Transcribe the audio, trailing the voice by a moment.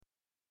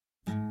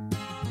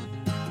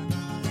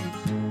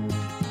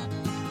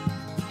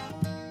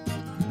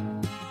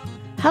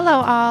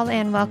Hello, all,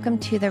 and welcome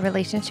to the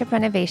Relationship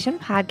Renovation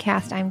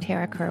Podcast. I'm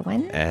Tara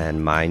Kerwin.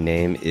 And my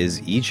name is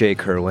EJ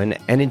Kerwin.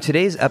 And in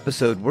today's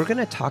episode, we're going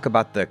to talk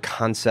about the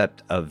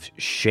concept of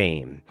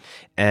shame.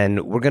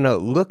 And we're going to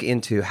look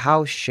into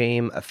how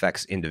shame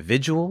affects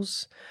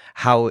individuals,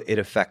 how it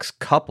affects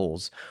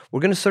couples.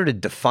 We're going to sort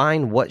of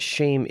define what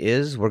shame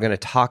is. We're going to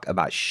talk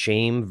about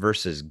shame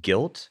versus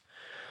guilt.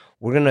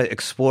 We're going to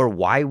explore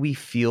why we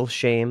feel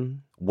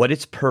shame, what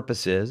its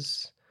purpose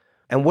is,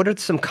 and what are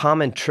some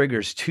common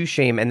triggers to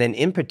shame? And then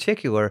in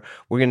particular,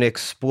 we're going to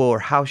explore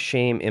how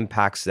shame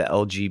impacts the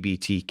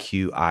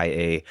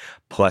LGBTQIA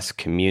plus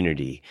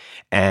community.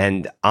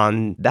 And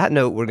on that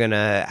note, we're going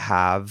to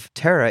have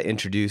Tara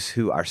introduce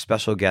who our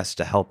special guest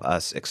to help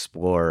us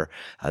explore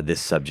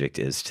this subject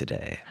is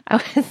today.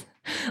 I was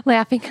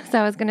laughing because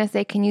I was going to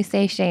say, can you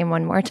say shame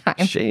one more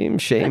time? Shame,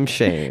 shame,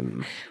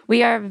 shame.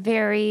 We are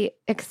very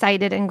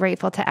excited and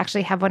grateful to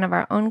actually have one of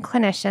our own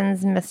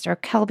clinicians, Mr.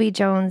 Kelby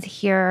Jones,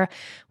 here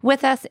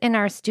with us in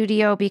our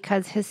studio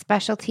because his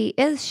specialty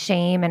is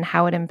shame and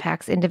how it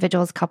impacts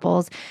individuals,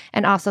 couples,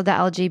 and also the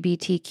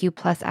LGBTQ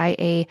plus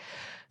IA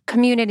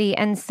community.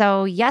 And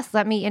so, yes,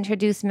 let me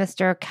introduce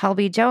Mr.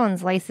 Kelby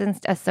Jones,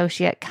 licensed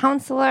associate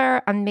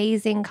counselor,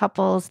 amazing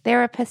couples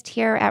therapist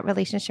here at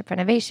Relationship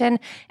Renovation.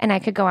 And I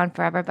could go on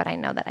forever, but I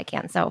know that I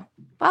can't. So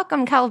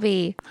welcome,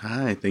 Kelby.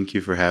 Hi, thank you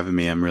for having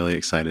me. I'm really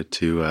excited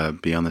to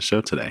be on the show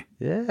today.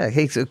 Yeah.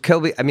 Hey, so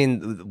Kelby, I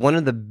mean, one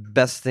of the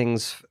best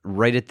things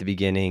right at the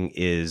beginning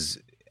is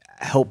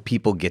help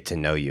people get to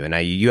know you. And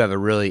you have a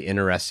really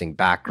interesting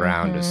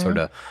background as sort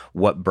of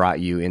what brought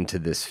you into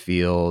this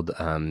field.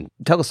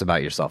 Tell us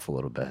about yourself a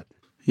little bit.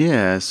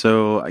 Yeah,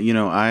 so,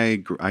 I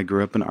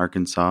grew up in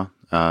Arkansas,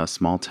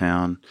 small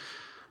town.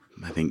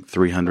 I think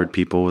 300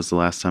 people was the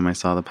last time I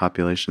saw the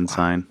population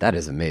sign. That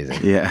is amazing.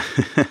 Yeah.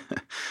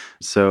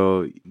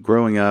 So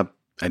growing up,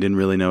 I didn't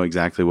really know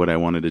exactly what I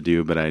wanted to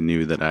do, but I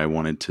knew that I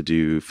wanted to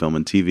do film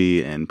and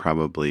TV and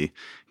probably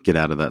get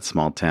out of that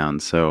small town.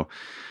 So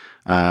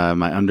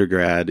my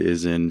undergrad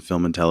is in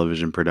film and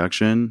television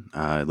production.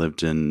 I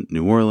lived in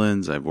New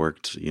Orleans. I've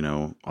worked,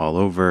 all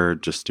over,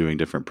 just doing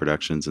different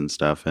productions and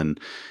stuff, and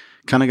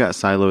kind of got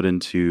siloed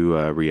into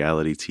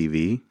reality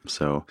TV.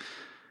 So,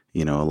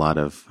 a lot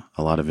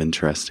of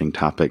interesting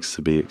topics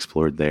to be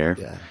explored there.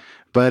 Yeah.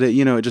 But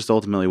it just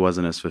ultimately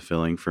wasn't as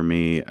fulfilling for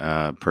me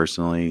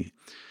personally.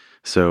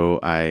 So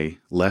I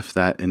left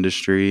that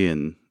industry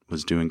and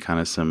was doing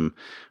kind of some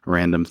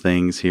random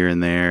things here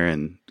and there,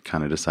 and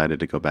kind of decided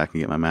to go back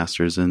and get my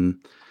master's in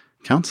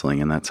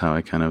counseling. And that's how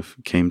I kind of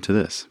came to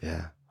this.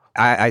 Yeah.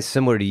 I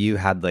similar to you,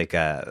 had like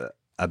a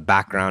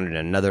background in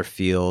another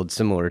field,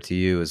 similar to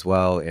you as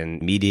well,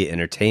 in media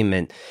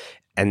entertainment.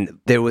 And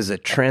there was a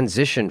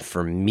transition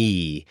for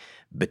me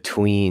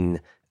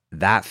between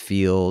that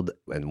field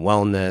and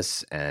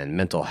wellness and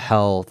mental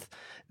health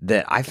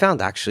that I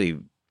found actually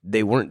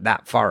they weren't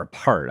that far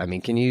apart. I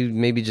mean, can you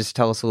maybe just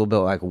tell us a little bit,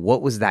 like,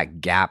 what was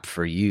that gap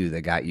for you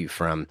that got you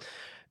from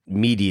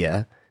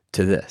media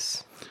to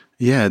this?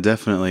 Yeah,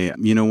 definitely.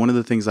 One of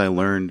the things I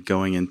learned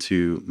going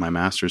into my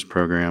master's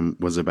program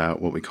was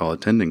about what we call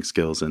attending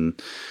skills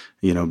and,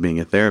 being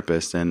a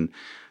therapist. And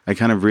I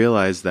kind of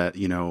realized that,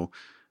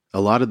 a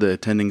lot of the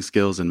attending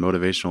skills and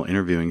motivational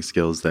interviewing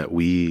skills that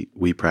we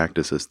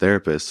practice as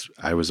therapists,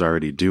 I was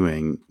already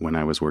doing when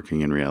I was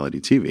working in reality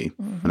TV.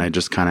 Mm-hmm. And I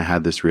just kind of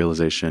had this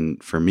realization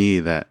for me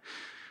that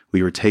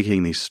we were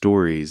taking these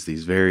stories,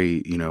 these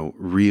very,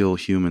 real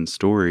human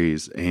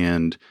stories,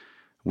 and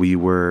we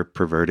were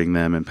perverting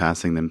them and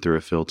passing them through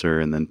a filter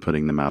and then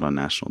putting them out on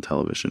national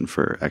television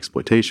for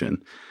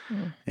exploitation.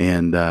 Mm.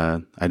 And I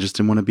just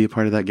didn't want to be a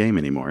part of that game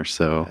anymore.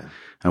 So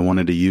I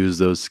wanted to use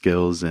those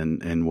skills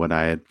and what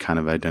I had kind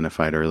of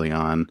identified early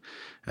on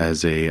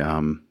as a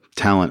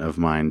talent of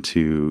mine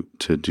to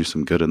do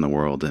some good in the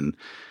world. And,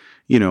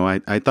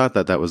 I thought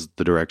that was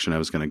the direction I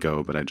was going to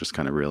go, but I just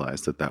kind of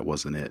realized that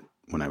wasn't it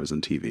when I was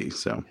in TV.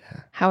 So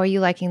how are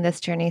you liking this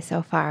journey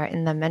so far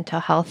in the mental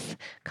health,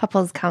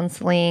 couples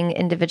counseling,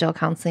 individual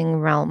counseling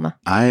realm?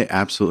 I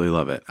absolutely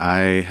love it.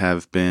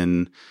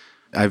 I've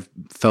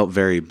felt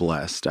very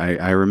blessed.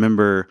 I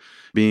remember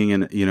being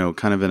in,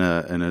 kind of in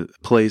a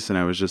place, and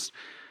I was just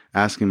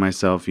asking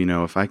myself,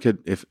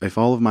 if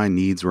all of my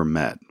needs were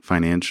met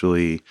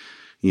financially,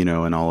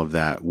 and all of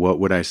that, what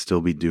would I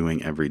still be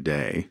doing every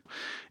day?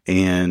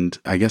 And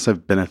I guess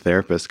I've been a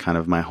therapist kind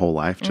of my whole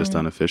life, just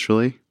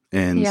unofficially.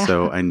 And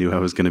so I knew I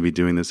was going to be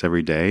doing this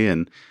every day,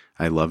 and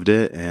I loved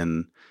it.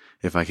 And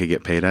if I could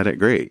get paid at it,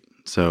 great.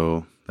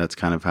 So that's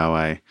kind of how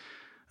I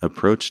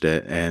approached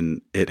it.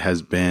 And it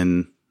has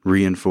been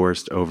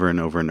reinforced over and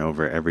over and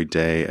over every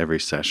day, every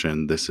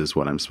session. This is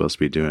what I'm supposed to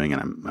be doing,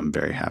 and I'm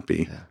very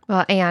happy. Yeah.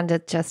 Well, and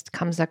it just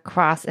comes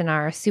across in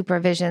our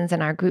supervisions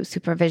and our group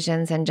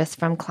supervisions and just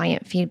from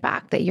client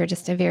feedback that you're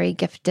just a very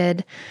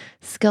gifted,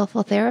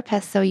 skillful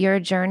therapist. So your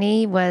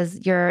journey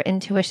was, your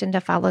intuition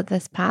to follow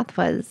this path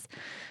was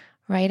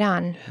right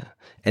on. Yeah.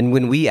 And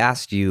when we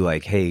asked you,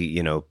 like, hey,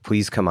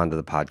 please come onto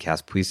the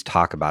podcast, please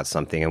talk about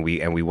something, and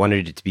we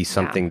wanted it to be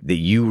something that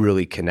you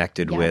really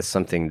connected with,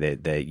 something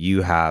that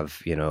you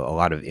have, a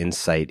lot of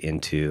insight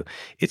into.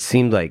 It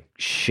seemed like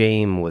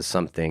shame was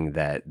something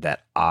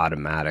that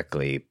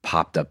automatically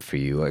popped up for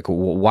you. Like,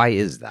 why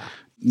is that?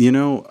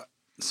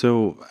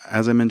 So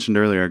as I mentioned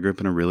earlier, I grew up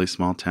in a really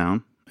small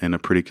town in a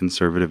pretty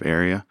conservative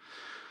area.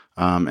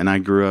 And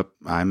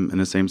I'm in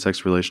a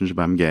same-sex relationship,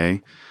 I'm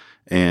gay.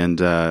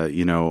 And,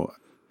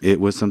 it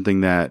was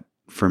something that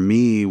for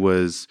me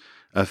was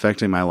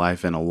affecting my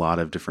life in a lot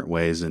of different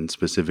ways, and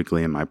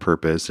specifically in my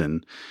purpose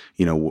and,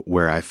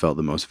 where I felt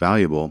the most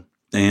valuable.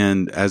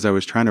 And as I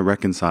was trying to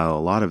reconcile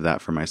a lot of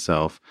that for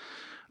myself,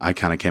 I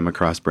kind of came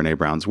across Brene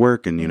Brown's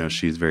work, and,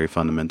 she's very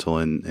fundamental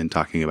in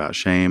talking about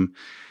shame.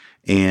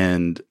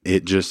 And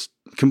it just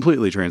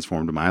completely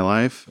transformed my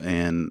life.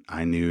 And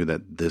I knew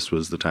that this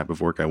was the type of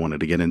work I wanted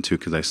to get into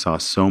because I saw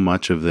so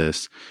much of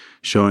this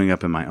showing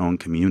up in my own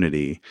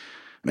community.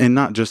 And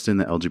not just in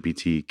the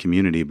LGBT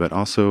community, but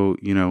also,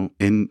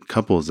 in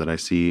couples that I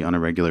see on a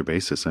regular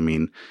basis. I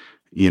mean,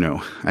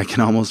 I can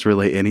almost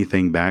relate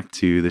anything back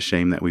to the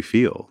shame that we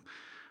feel.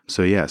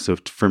 So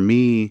for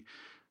me,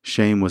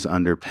 shame was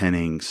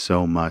underpinning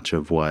so much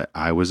of what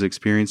I was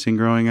experiencing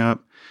growing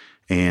up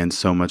and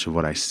so much of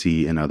what I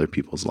see in other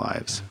people's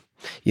lives.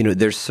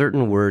 There's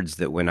certain words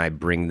that when I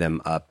bring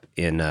them up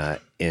in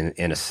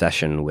a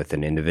session with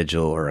an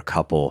individual or a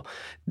couple,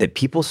 that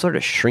people sort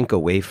of shrink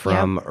away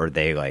from, or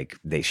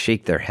they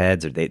shake their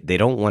heads, or they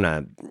don't want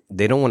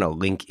to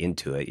link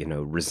into it.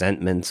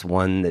 Resentment's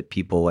one that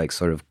people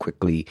sort of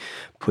quickly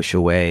push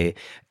away.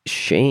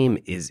 Shame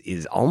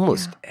is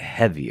almost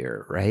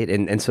heavier, right?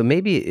 And so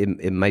maybe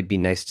it might be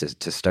nice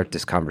to start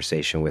this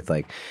conversation with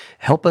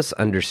help us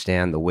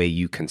understand the way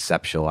you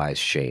conceptualize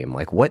shame.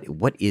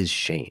 What is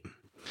shame?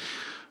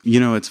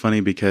 It's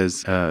funny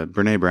because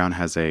Brene Brown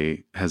has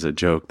a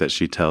joke that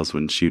she tells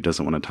when she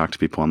doesn't want to talk to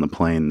people on the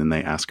plane, and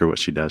they ask her what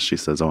she does. She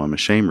says, "Oh, I'm a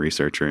shame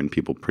researcher," and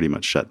people pretty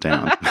much shut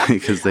down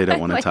because they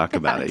don't want to talk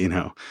about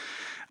it.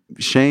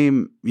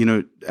 Shame,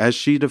 as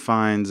she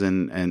defines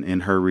and in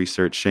her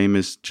research, shame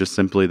is just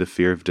simply the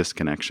fear of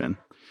disconnection.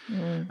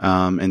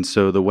 And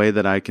so the way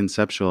that I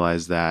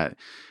conceptualize that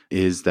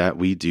is that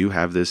we do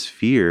have this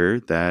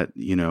fear that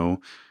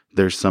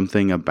there's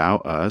something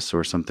about us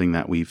or something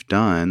that we've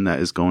done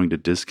that is going to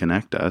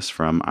disconnect us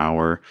from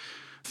our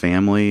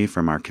family,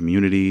 from our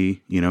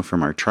community,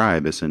 from our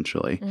tribe,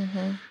 essentially.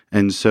 Mm-hmm.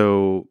 And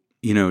so,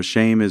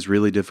 shame is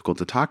really difficult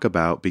to talk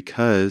about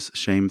because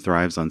shame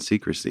thrives on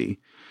secrecy.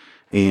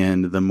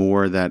 And the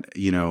more that,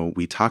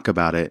 we talk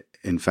about it,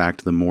 in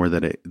fact, the more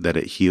that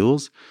it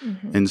heals.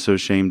 Mm-hmm. And so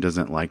shame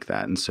doesn't like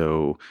that. And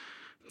so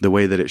the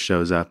way that it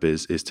shows up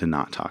is to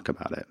not talk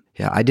about it.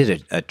 Yeah, I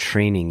did a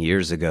training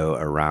years ago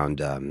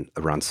around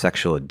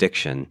sexual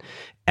addiction,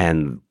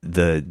 and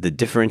the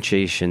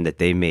differentiation that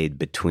they made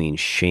between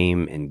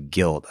shame and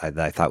guilt,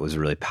 I thought was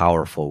really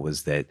powerful,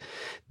 was that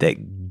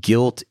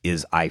guilt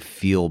is I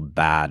feel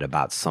bad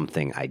about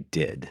something I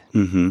did,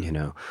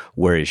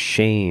 whereas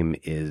shame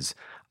is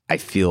I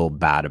feel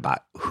bad about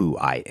who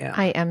I am.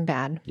 I am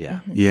bad. Yeah.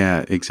 Mm-hmm.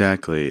 Yeah,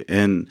 exactly.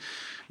 And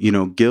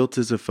guilt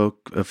is a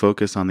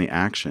focus on the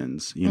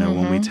actions.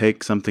 When we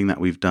take something that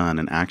we've done,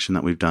 an action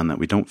that we've done that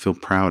we don't feel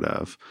proud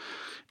of,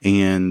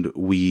 and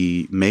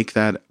we make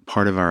that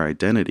part of our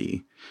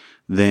identity,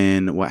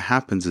 then what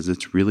happens is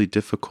it's really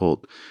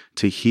difficult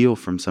to heal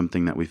from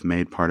something that we've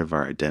made part of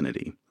our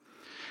identity.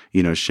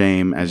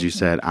 Shame, as you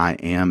said, I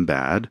am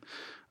bad.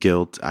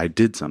 Guilt, I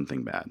did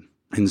something bad.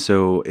 And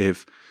so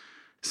if,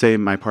 say,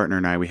 my partner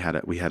and I, we had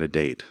a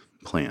date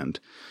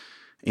planned,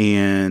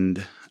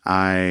 and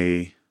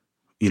I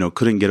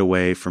couldn't get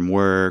away from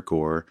work,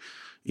 or,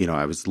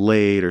 I was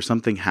late or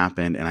something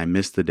happened and I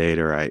missed the date,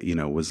 or I,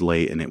 was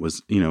late and it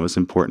was, it was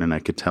important, and I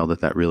could tell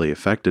that really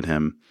affected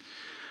him.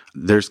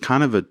 There's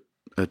kind of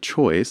a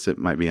choice. It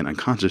might be an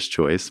unconscious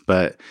choice,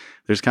 but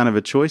there's kind of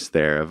a choice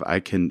there of I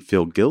can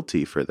feel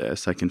guilty for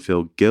this. I can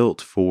feel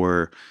guilt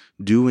for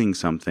doing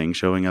something,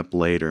 showing up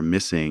late or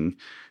missing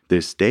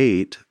this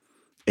date.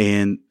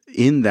 And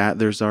in that,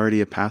 there's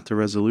already a path to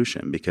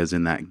resolution, because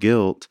in that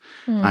guilt,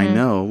 I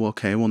know,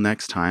 okay, well,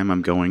 next time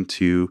I'm going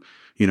to,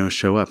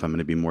 show up. I'm going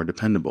to be more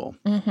dependable.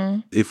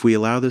 Mm-hmm. If we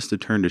allow this to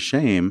turn to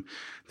shame,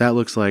 that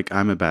looks like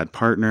I'm a bad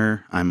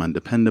partner. I'm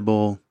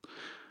undependable.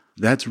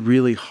 That's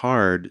really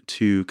hard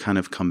to kind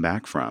of come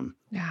back from.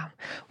 Yeah.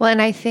 Well,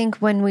 and I think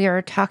when we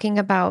are talking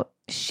about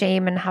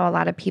shame and how a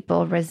lot of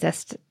people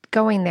resist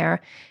going there,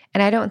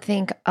 and I don't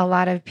think a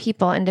lot of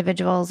people,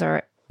 individuals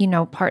or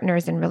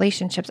partners in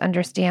relationships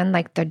understand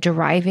the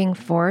driving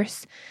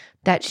force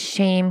that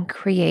shame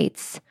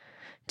creates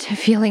to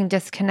feeling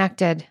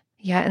disconnected.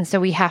 Yeah. And so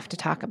we have to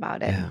talk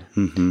about it. Yeah.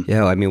 Mm-hmm.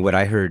 Yeah. I mean, what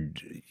I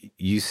heard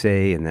you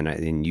say,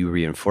 and you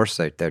reinforce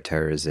that there,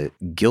 Tara, is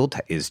that guilt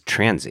is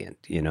transient.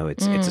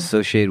 It's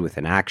associated with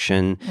an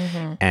action,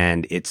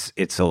 and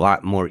it's a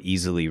lot more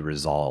easily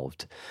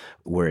resolved.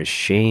 Whereas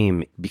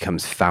shame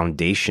becomes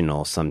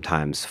foundational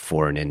sometimes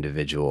for an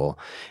individual,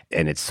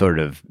 and it sort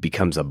of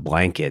becomes a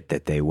blanket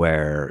that they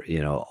wear,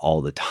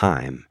 all the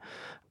time.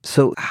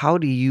 So how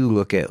do you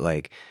look at,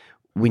 like,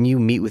 when you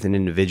meet with an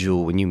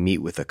individual, when you meet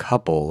with a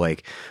couple,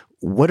 like,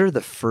 what are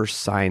the first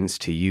signs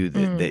to you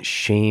that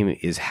shame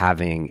is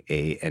having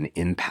an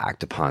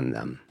impact upon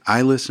them?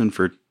 I listen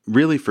for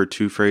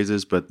two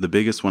phrases, but the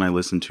biggest one I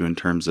listen to in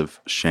terms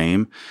of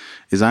shame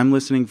is I'm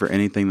listening for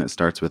anything that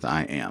starts with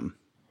I am.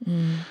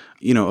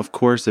 Of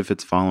course, if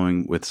it's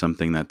following with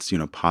something that's,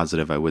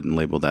 positive, I wouldn't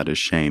label that as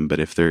shame. But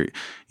if they're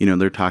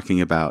talking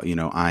about,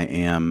 I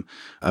am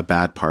a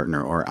bad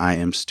partner or I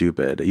am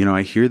stupid,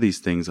 I hear these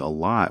things a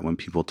lot when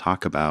people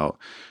talk about,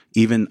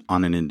 even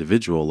on an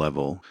individual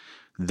level.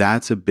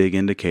 That's a big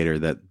indicator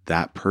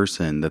that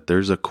person, that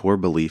there's a core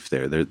belief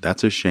there.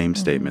 That's a shame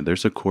statement.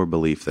 There's a core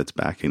belief that's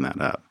backing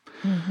that up.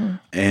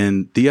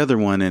 And the other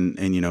one, and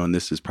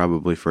this is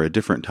probably for a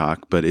different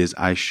talk, but is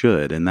I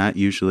should. And that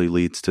usually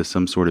leads to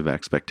some sort of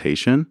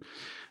expectation.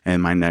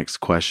 And my next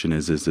question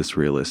is this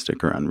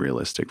realistic or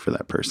unrealistic for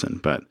that person?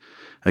 But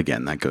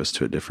again, that goes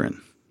to a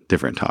different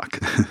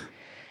talk.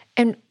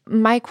 And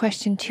my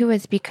question too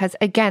is because,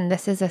 again,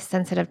 this is a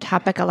sensitive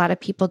topic. A lot of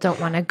people don't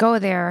want to go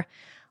there.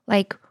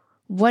 Like,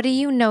 what do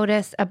you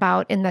notice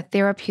about in the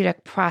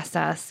therapeutic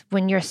process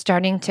when you're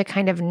starting to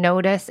kind of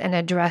notice and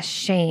address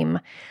shame?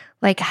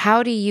 Like,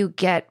 how do you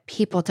get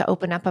people to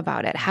open up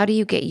about it? How do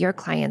you get your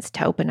clients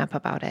to open up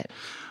about it?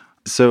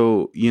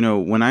 So,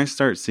 when I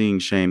start seeing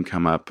shame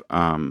come up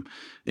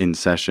in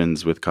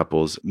sessions with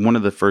couples, one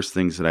of the first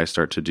things that I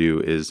start to do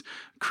is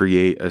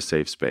create a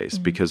safe space.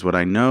 Because what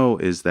I know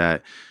is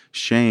that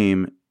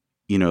shame,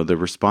 the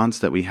response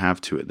that we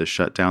have to it, the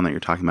shutdown that you're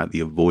talking about, the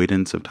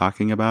avoidance of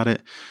talking about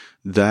it,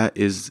 that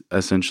is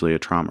essentially a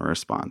trauma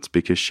response,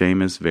 because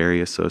shame is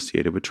very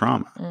associated with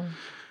trauma.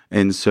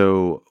 And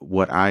so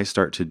what I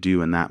start to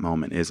do in that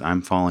moment is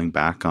I'm falling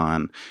back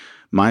on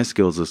my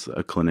skills as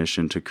a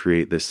clinician to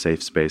create this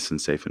safe space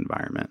and safe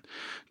environment,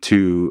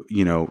 to,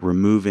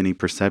 remove any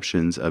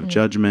perceptions of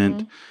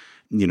judgment,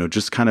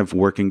 just kind of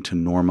working to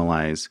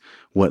normalize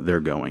what they're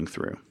going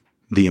through,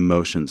 the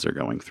emotions they're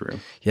going through.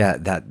 Yeah,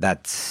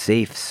 that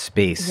safe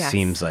space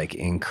seems like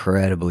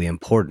incredibly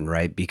important,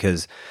 right?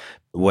 Because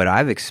what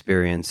I've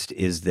experienced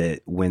is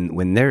that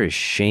when there is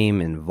shame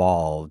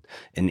involved,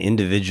 an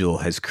individual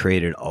has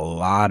created a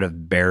lot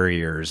of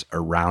barriers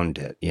around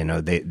it.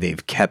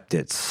 They've kept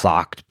it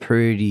socked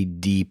pretty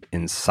deep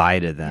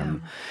inside of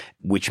them,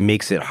 which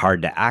makes it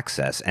hard to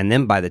access. And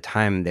then by the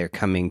time they're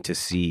coming to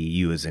see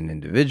you as an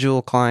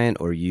individual client,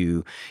 or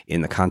you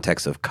in the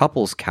context of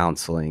couples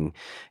counseling,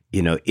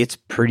 it's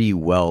pretty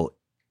well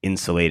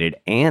insulated,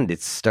 and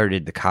it's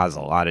started to cause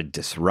a lot of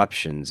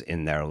disruptions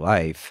in their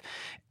life.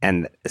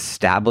 And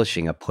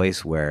establishing a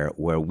place where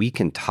we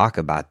can talk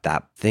about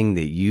that thing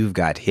that you've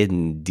got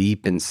hidden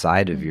deep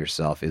inside of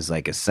yourself is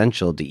like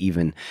essential to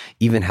even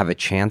have a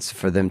chance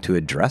for them to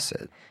address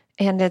it.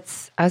 And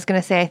I was going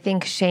to say, I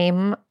think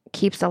shame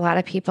keeps a lot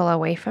of people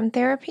away from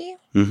therapy.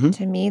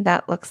 To me,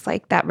 that looks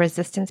like that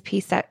resistance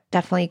piece that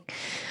definitely,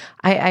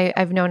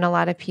 I've known a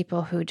lot of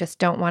people who just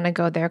don't want to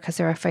go there because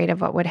they're afraid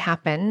of what would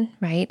happen,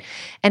 right?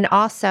 And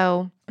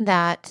also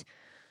that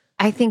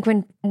I think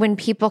when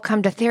people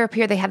come to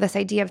therapy, or they have this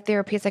idea of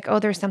therapy, it's like, oh,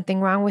 there's something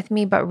wrong with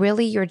me. But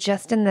really, you're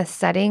just in this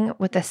setting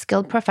with a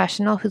skilled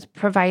professional who's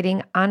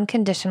providing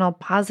unconditional,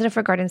 positive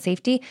regard and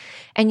safety.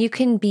 And you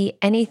can be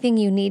anything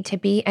you need to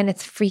be. And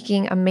it's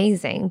freaking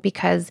amazing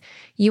because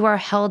you are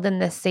held in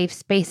this safe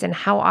space. And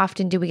how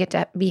often do we get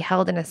to be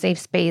held in a safe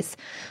space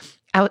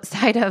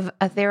outside of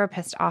a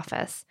therapist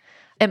office?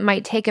 It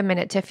might take a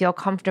minute to feel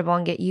comfortable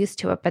and get used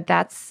to it, but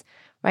that's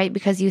right?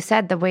 Because you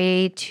said the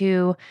way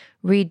to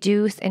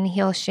reduce and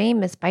heal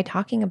shame is by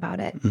talking about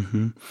it.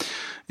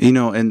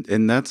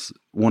 And that's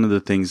one of the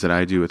things that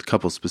I do with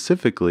couples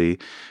specifically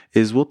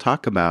is we'll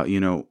talk about,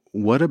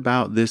 what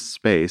about this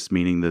space,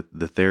 meaning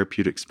the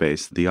therapeutic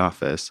space, the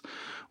office,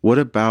 what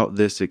about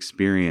this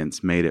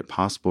experience made it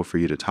possible for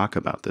you to talk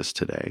about this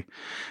today?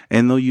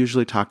 And they'll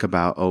usually talk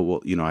about,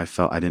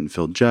 I didn't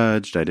feel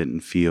judged. I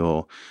didn't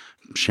feel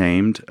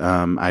shamed.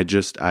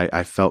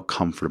 I felt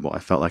comfortable. I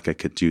felt like I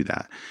could do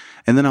that.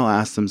 And then I'll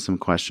ask them some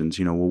questions,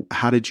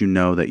 how did you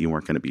know that you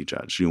weren't going to be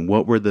judged?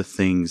 What were the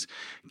things,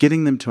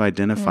 getting them to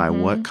identify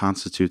what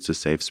constitutes a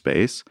safe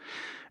space.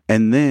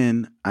 And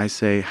then I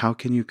say, how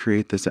can you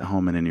create this at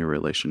home and in your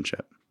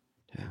relationship?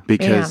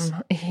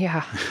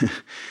 Yeah.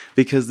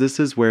 Because this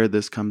is where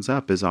this comes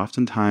up, is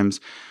oftentimes,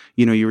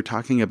 you were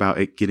talking about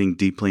it getting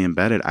deeply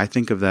embedded. I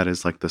think of that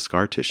as like the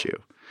scar tissue.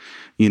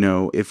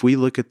 If we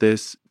look at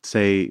this,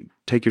 say,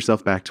 take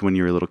yourself back to when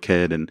you were a little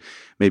kid and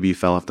maybe you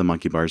fell off the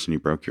monkey bars and you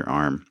broke your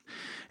arm.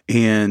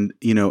 And,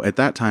 at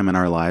that time in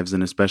our lives,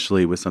 and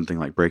especially with something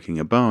like breaking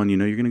a bone, you're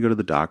going to go to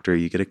the doctor,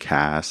 you get a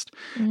cast.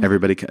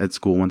 Everybody at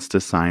school wants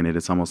to sign it.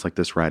 It's almost like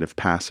this rite of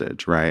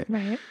passage, right?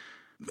 Right.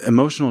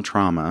 Emotional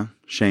trauma,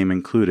 shame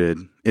included,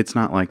 it's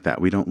not like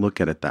that. We don't look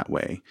at it that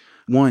way.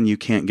 One, you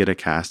can't get a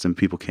cast and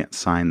people can't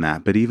sign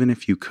that. But even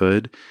if you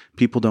could,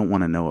 people don't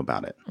want to know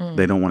about it.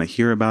 They don't want to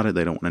hear about it.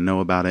 They don't want to know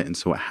about it. And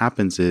so what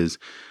happens is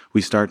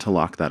we start to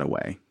lock that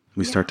away.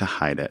 We start to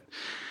hide it.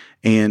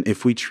 And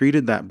if we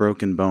treated that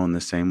broken bone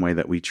the same way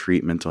that we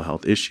treat mental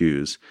health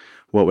issues,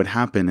 what would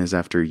happen is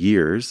after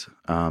years,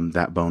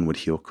 that bone would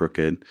heal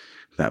crooked.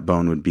 That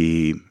bone would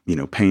be,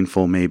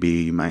 painful maybe.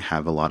 You might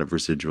have a lot of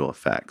residual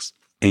effects.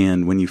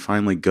 And when you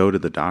finally go to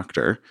the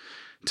doctor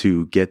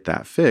to get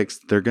that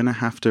fixed, they're going to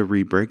have to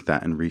re-break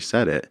that and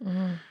reset it.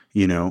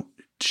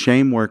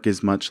 Shame work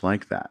is much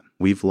like that.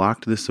 We've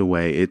locked this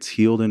away. It's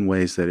healed in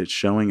ways that it's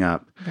showing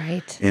up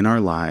in our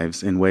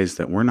lives in ways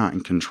that we're not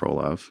in control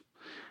of.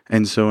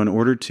 And so in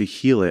order to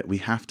heal it, we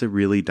have to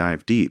really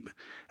dive deep.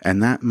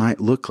 And that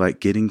might look like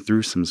getting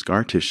through some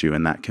scar tissue,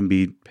 and that can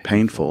be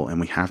painful, and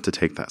we have to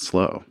take that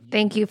slow.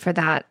 Thank you for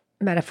that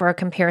metaphor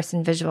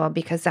comparison visual,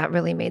 because that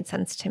really made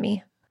sense to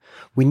me.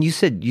 When you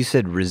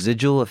said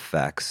residual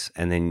effects,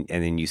 and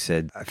then you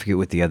said, I forget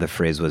what the other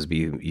phrase was, but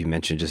you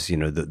mentioned just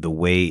the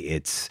way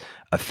it's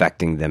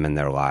affecting them in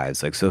their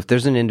lives. Like, so if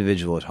there's an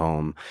individual at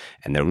home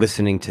and they're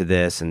listening to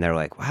this and they're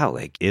like, wow,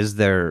 like,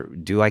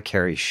 do I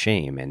carry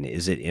shame, and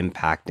is it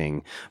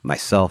impacting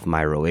myself,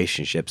 my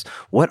relationships?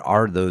 What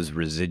are those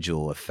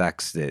residual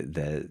effects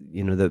that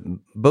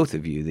both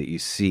of you that you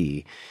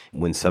see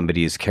when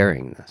somebody is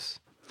carrying this?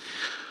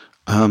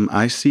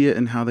 I see it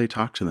in how they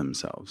talk to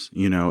themselves.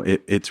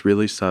 It's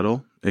really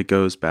subtle. It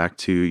goes back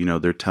to,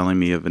 they're telling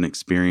me of an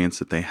experience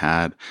that they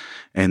had,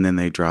 and then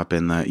they drop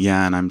in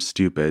and I'm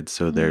stupid.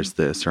 So there's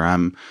this, or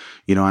I'm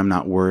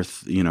not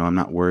I'm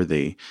not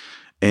worthy.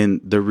 And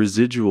the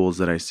residuals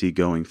that I see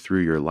going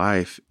through your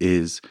life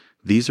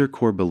these are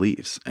core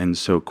beliefs. And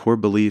so core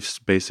beliefs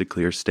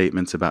basically are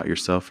statements about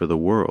yourself or the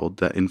world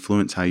that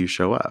influence how you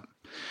show up.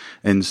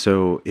 And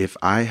so if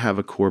I have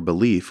a core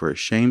belief or a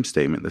shame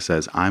statement that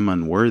says I'm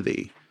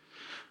unworthy,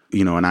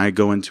 and I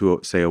go into,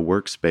 say, a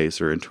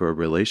workspace or into a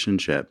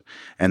relationship,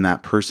 and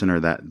that person or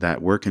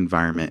that work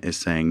environment is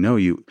saying, no,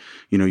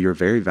 you're a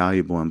very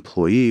valuable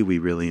employee. We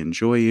really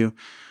enjoy you.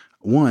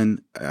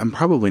 One, I'm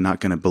probably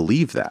not going to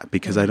believe that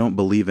because I don't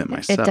believe it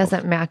myself. It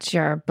doesn't match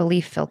your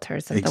belief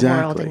filters of the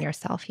world and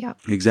yourself.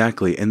 Yep.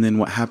 Exactly. And then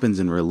what happens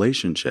in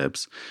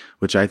relationships,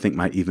 which I think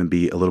might even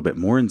be a little bit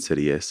more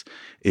insidious,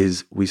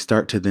 is we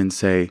start to then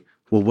say,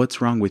 well,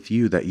 what's wrong with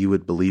you that you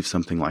would believe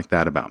something like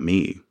that about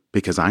me?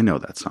 Because I know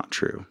that's not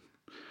true.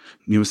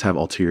 You must have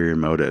ulterior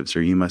motives,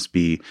 or you must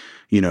be,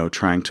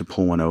 trying to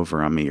pull one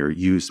over on me or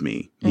use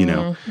me,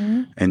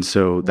 And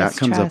so that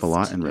comes up a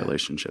lot in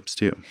relationships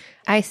too.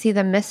 I see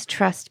the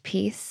mistrust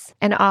piece,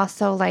 and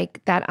also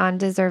like that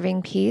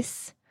undeserving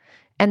piece.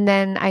 And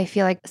then I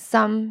feel like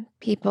some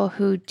people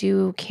who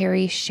do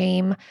carry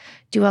shame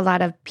do a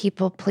lot of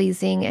people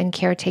pleasing and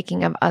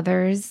caretaking of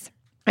others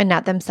and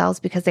not themselves,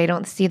 because they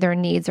don't see their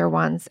needs or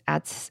wants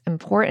as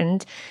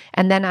important.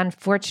 And then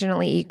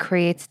unfortunately, it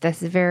creates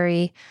this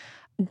very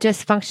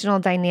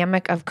dysfunctional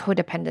dynamic of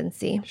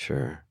codependency.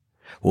 Sure.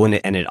 Well,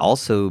 and it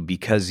also,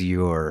 because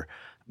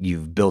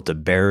you've built a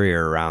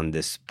barrier around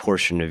this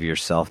portion of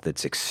yourself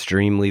that's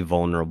extremely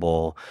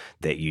vulnerable,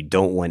 that you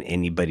don't want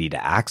anybody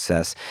to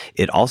access,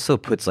 it also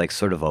puts like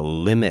sort of a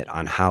limit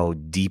on how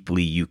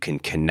deeply you can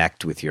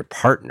connect with your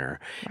partner.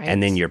 Right.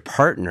 And then your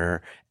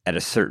partner, at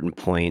a certain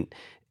point,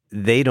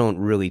 they don't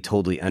really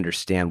totally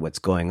understand what's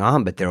going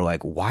on, but they're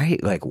like,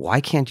 why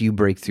can't you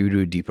break through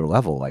to a deeper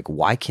level? Like,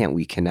 why can't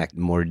we connect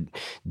more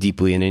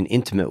deeply in an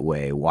intimate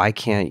way? Why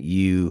can't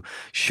you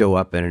show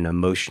up in an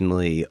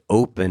emotionally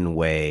open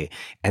way?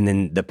 And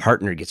then the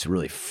partner gets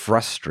really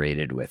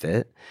frustrated with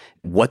it.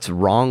 What's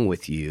wrong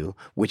with you?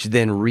 Which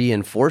then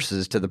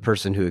reinforces to the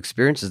person who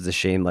experiences the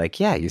shame, like,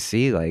 yeah, you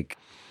see, like,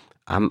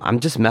 I'm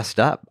just messed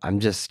up. I'm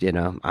just,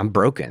 I'm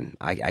broken.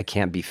 I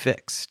can't be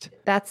fixed.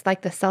 That's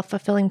like the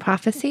self-fulfilling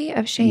prophecy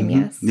of shame,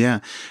 yes.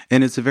 Yeah.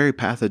 And it's a very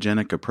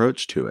pathogenic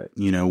approach to it.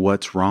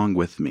 What's wrong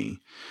with me?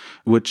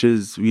 Which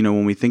is,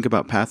 when we think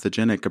about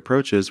pathogenic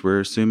approaches, we're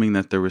assuming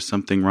that there was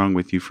something wrong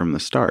with you from the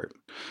start.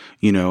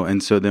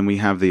 And so then we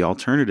have the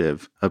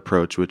alternative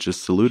approach, which is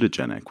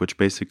salutogenic, which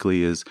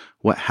basically is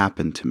what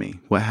happened to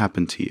me? What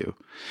happened to you?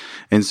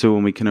 And so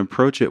when we can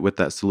approach it with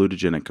that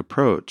salutogenic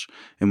approach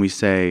and we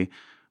say,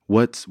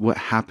 what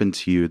happened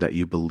to you that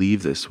you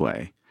believe this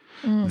way?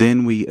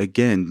 Then we,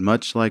 again,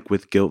 much like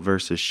with guilt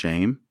versus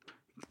shame,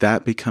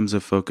 that becomes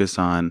a focus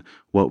on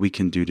what we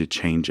can do to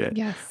change it.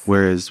 Yes.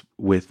 Whereas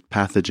with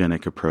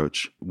pathogenic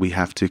approach, we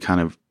have to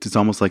it's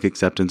almost like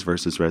acceptance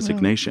versus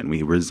resignation.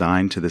 We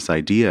resign to this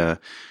idea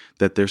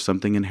that there's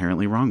something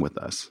inherently wrong with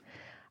us.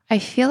 I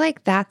feel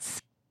like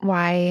that's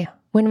why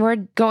when we're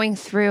going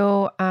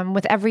through,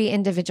 with every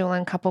individual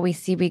and couple we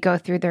see, we go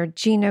through their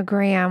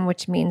genogram,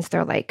 which means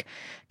their like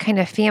kind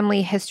of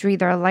family history,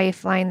 their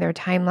lifeline, their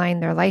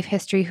timeline, their life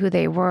history, who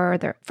they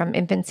were from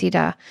infancy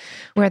to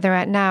where they're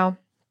at now.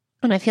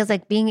 And it feels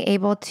like being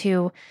able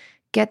to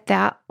get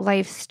that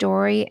life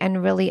story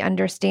and really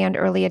understand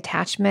early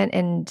attachment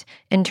and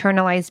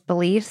internalized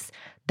beliefs,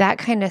 that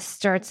kind of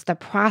starts the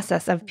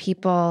process of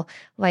people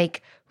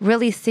like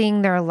really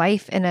seeing their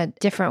life in a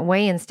different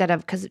way instead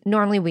of, because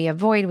normally we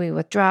avoid, we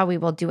withdraw, we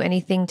will do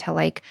anything to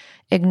like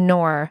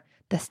ignore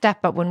the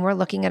step. But when we're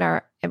looking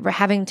at we're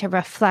having to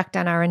reflect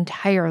on our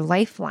entire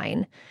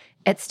lifeline,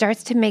 it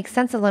starts to make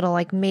sense a little,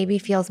 like maybe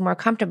feels more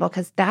comfortable,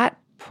 because that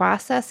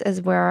process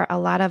is where a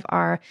lot of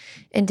our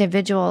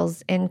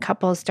individuals in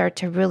couples start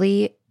to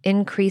really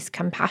increase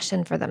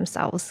compassion for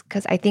themselves.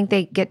 Because I think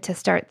they get to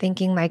start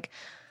thinking like,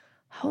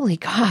 holy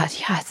God,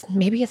 yes,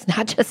 maybe it's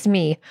not just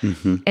me.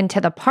 And to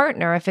the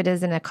partner, if it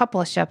is in a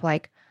coupleship,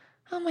 like,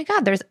 oh my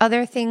God, there's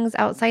other things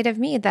outside of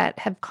me that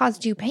have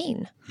caused you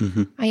pain.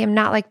 I am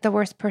not like the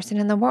worst person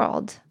in the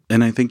world.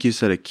 And I think you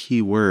said a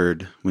key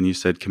word when you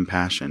said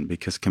compassion,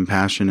 because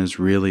compassion is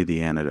really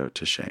the antidote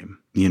to shame.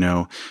 You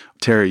know,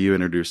 Tara, you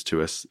introduced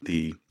to us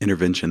the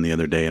intervention the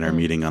other day in our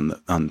meeting on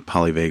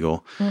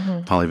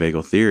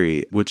polyvagal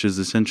theory, which is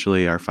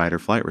essentially our fight or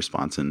flight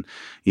response. And,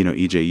 you know,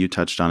 EJ, you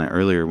touched on it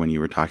earlier when you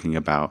were talking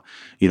about,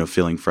 you know,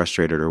 feeling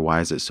frustrated, or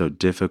why is it so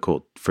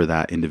difficult for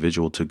that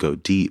individual to go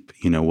deep?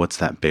 You know, what's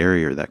that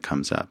barrier that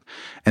comes up?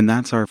 And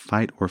that's our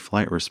fight or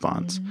flight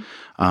response,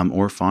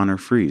 or fawn or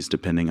freeze,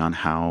 depending on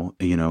how,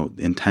 you know,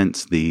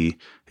 intense the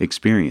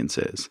experience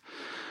is.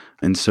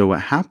 And so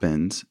what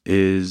happens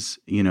is,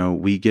 you know,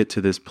 we get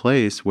to this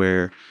place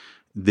where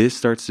this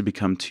starts to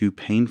become too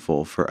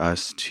painful for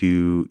us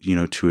to, you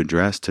know, to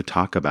address, to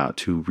talk about,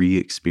 to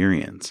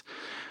re-experience.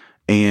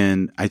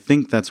 And I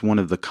think that's one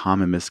of the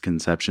common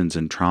misconceptions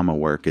in trauma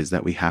work, is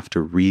that we have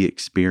to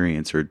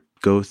re-experience or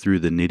go through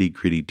the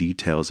nitty-gritty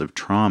details of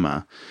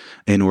trauma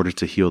in order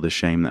to heal the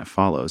shame that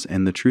follows.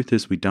 And the truth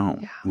is we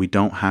don't. Yeah. We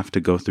don't have to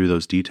go through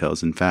those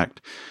details. In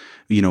fact,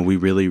 you know, we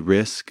really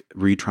risk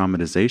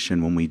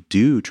re-traumatization when we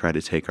do try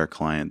to take our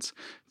clients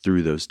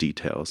through those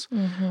details.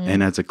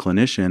 And as a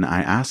clinician,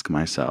 I ask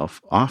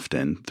myself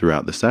often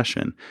throughout the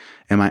session,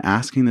 am I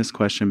asking this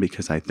question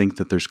because I think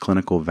that there's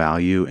clinical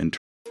value in...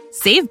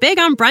 Save big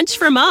on brunch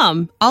for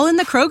mom, all in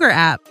the Kroger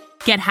app.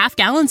 Get half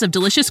gallons of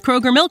delicious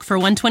Kroger milk for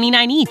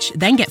 $1.29 each.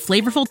 Then get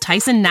flavorful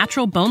Tyson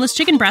natural boneless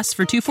chicken breasts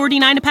for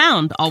 $2.49 a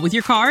pound, all with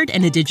your card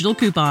and a digital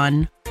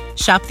coupon.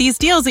 Shop these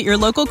deals at your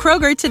local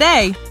Kroger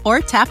today, or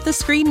tap the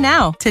screen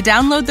now to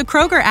download the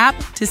Kroger app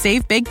to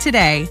save big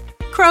today.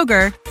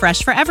 Kroger,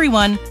 fresh for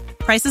everyone.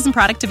 Prices and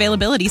product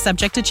availability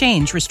subject to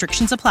change.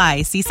 Restrictions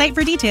apply. See site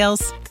for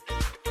details.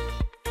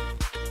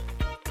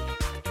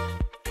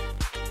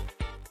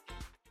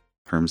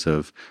 Terms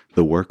of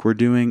the work we're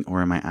doing,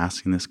 or am I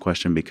asking this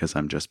question because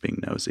I'm just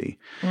being nosy?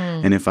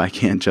 And if I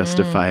can't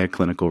justify a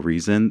clinical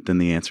reason, then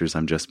the answer is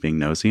I'm just being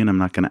nosy, and I'm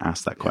not going to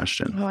ask that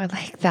question. Oh, I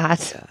like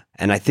that. Yeah.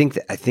 And I think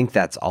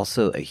that's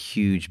also a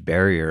huge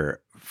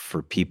barrier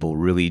for people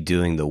really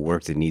doing the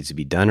work that needs to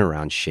be done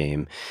around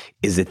shame,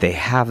 is that they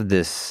have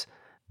this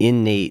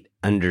innate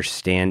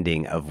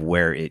understanding of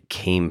where it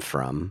came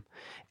from,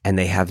 and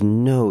they have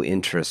no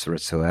interest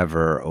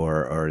whatsoever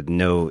or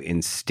no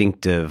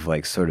instinctive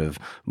like sort of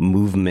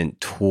movement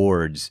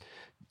towards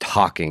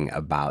talking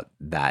about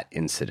that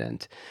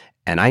incident.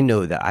 And I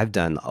know that I've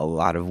done a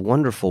lot of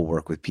wonderful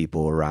work with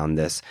people around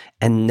this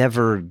and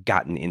never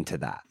gotten into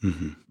that,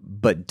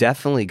 but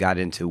definitely got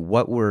into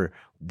what were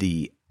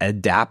the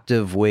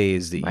adaptive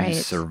ways that you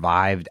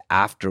survived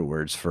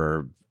afterwards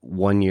for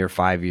 1 year,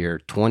 5 year,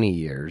 20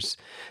 years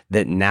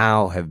that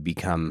now have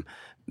become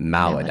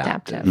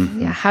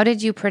maladaptive. Yeah. How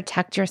did you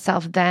protect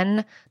yourself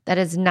then that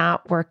is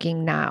not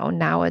working now?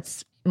 Now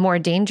it's more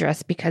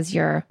dangerous because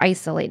you're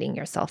isolating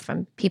yourself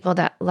from people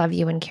that love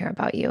you and care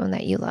about you and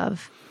that you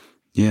love.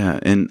 Yeah.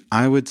 And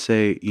I would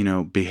say, you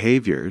know,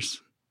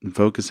 behaviors,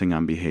 focusing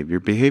on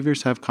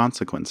behaviors have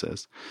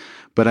consequences.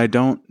 But I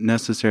don't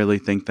necessarily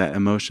think that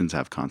emotions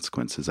have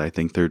consequences. I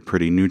think they're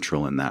pretty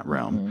neutral in that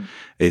realm.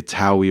 It's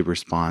how we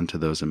respond to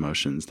those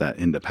emotions that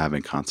end up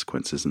having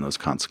consequences, and those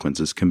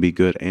consequences can be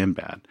good and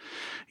bad.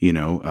 You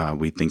know,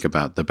 we think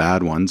about the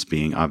bad ones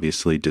being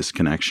obviously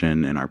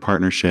disconnection in our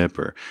partnership,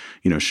 or,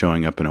 you know,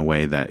 showing up in a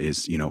way that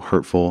is, you know,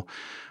 hurtful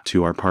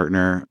to our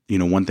partner. You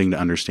know, one thing to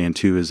understand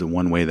too is that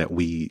one way that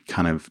we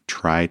kind of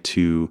try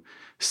to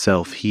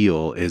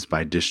self-heal is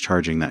by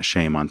discharging that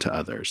shame onto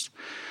others.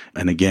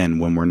 And again,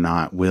 when we're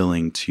not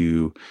willing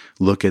to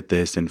look at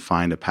this and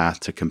find a path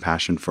to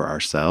compassion for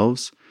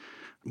ourselves,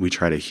 we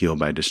try to heal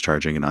by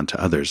discharging it onto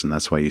others. And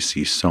that's why you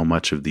see so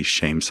much of these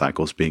shame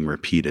cycles being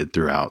repeated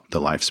throughout the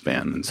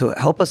lifespan. And so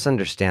help us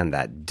understand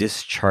that,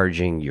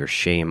 discharging your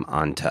shame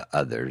onto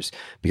others,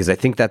 because I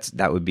think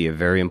that would be a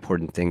very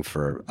important thing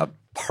for a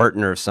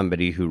partner of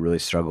somebody who really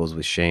struggles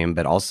with shame,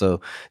 but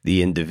also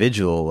the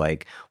individual.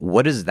 Like,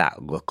 what does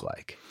that look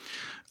like?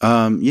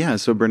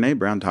 So Brené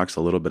Brown talks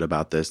a little bit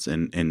about this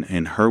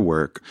in her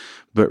work,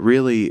 but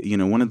really, you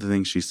know, one of the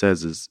things she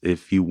says is,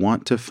 if you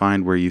want to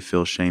find where you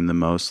feel shame the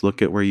most,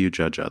 look at where you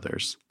judge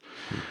others.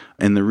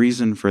 And the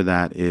reason for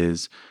that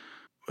is,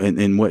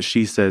 and what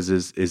she says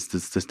is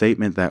this, the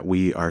statement that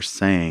we are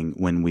saying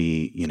when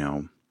we, you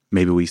know,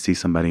 maybe we see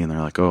somebody and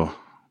they're like, oh,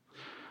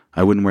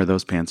 I wouldn't wear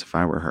those pants if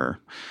I were her.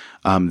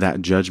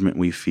 that judgment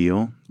we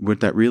feel, what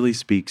that really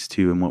speaks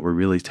to and what we're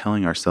really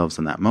telling ourselves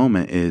in that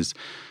moment is,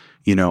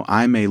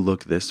 I may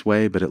look this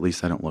way, but at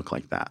least I don't look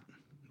like that.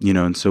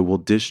 And so we'll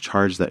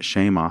discharge that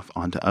shame off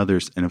onto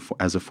others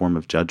as a form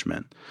of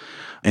judgment.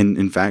 And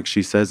in fact,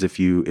 she says if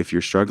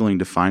you're struggling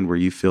to find where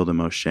you feel the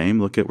most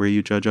shame, look at where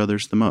you judge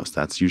others the most.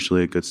 That's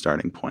usually a good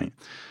starting point.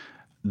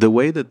 The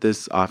way that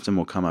this often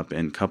will come up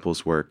in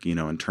couples work,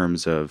 in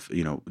terms of,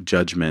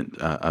 judgment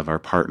of our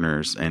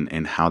partners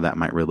and how that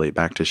might relate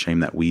back to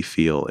shame that we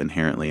feel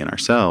inherently in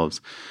ourselves.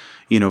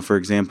 For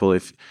example,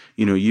 if,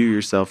 you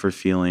yourself are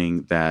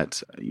feeling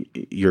that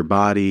your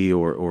body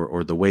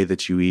or the way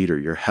that you eat or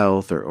your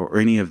health or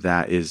any of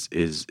that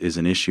is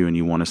an issue and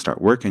you want to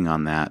start working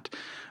on that,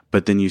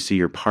 but then you see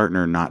your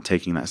partner not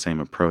taking that same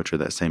approach or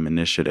that same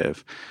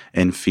initiative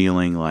and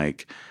feeling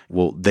like,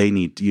 well, they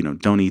need,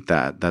 don't eat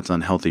that. That's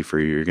unhealthy for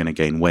you. You're going to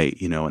gain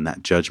weight, and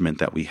that judgment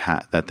that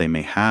that they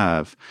may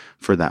have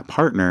for that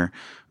partner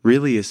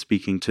really is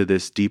speaking to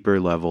this deeper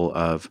level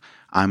of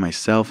I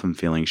myself am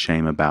feeling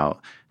shame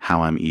about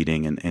how I'm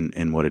eating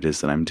and what it is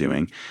that I'm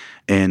doing.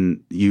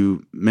 And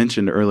you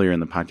mentioned earlier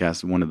in the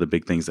podcast, one of the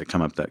big things that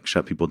come up that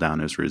shut people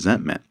down is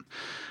resentment.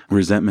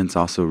 Resentment's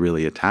also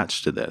really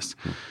attached to this.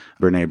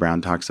 Brene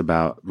Brown talks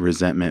about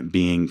resentment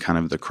being kind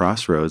of the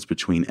crossroads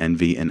between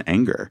envy and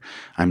anger.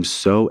 I'm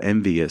so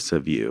envious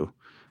of you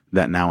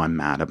that now I'm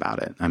mad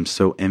about it. I'm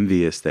so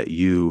envious that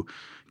you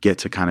get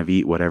to kind of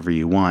eat whatever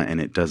you want and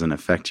it doesn't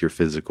affect your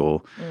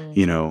physical,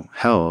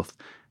 health,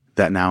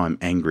 that now I'm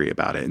angry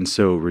about it. And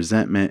so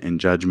resentment and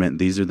judgment,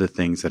 these are the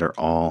things that are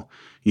all,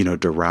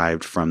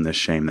 derived from the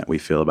shame that we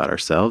feel about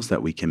ourselves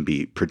that we can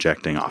be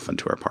projecting off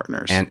into our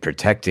partners. And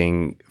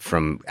protecting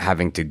from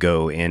having to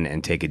go in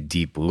and take a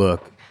deep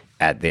look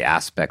at the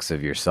aspects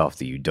of yourself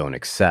that you don't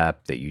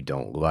accept, that you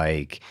don't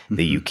like,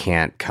 that you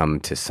can't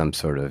come to some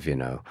sort of,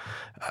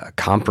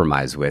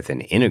 compromise with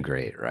and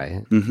integrate,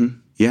 right? Mm-hmm.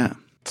 Yeah.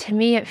 To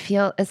me,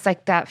 it's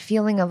like that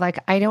feeling of like,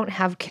 I don't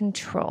have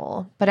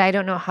control, but I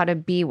don't know how to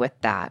be with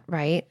that,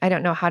 right? I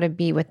don't know how to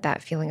be with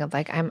that feeling of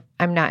like, I'm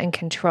not in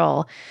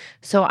control.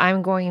 So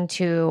I'm going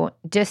to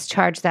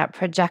discharge that,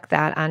 project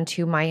that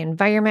onto my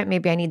environment.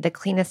 Maybe I need the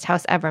cleanest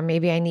house ever.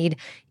 Maybe I need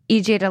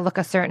EJ to look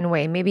a certain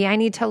way. Maybe I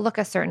need to look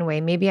a certain way.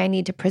 Maybe I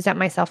need to present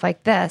myself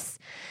like this.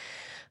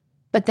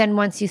 But then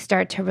once you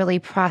start to really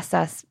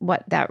process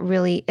what that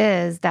really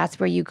is, that's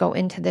where you go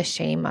into the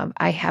shame of,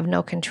 I have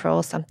no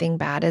control, something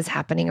bad is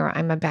happening, or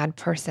I'm a bad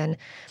person.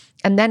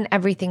 And then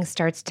everything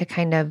starts to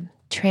kind of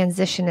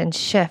transition and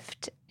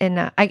shift.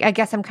 And I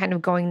guess I'm kind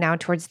of going now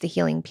towards the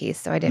healing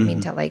piece. So I didn't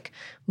mean to like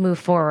move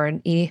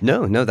forward.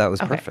 No, that was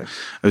perfect.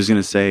 I was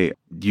going to say,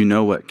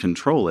 what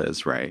control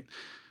is, right?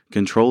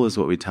 Control is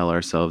what we tell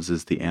ourselves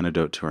is the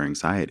antidote to our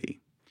anxiety.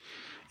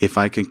 If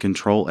I can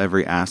control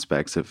every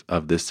aspect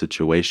of this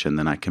situation,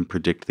 then I can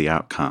predict the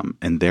outcome.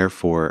 And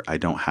therefore, I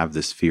don't have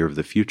this fear of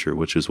the future,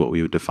 which is what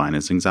we would define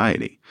as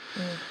anxiety.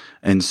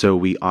 And so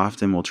we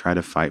often will try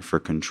to fight for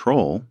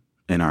control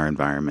in our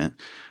environment,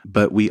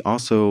 but we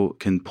also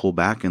can pull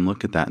back and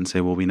look at that and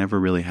say, well, we never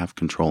really have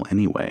control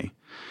anyway.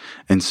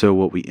 And so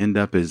what we end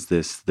up is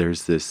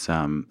there's this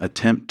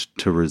attempt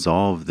to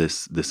resolve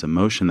this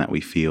emotion that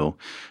we feel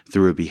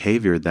through a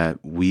behavior that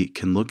we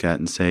can look at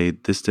and say,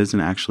 this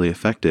isn't actually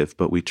effective,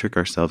 but we trick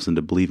ourselves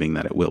into believing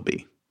that it will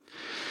be.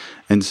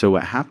 And so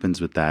what happens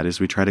with that is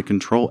we try to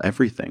control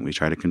everything. We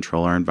try to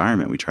control our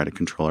environment. We try to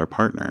control our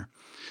partner.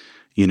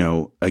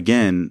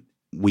 Again,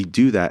 we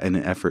do that in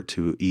an effort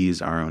to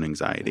ease our own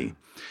anxiety.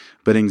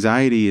 But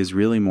anxiety is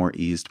really more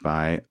eased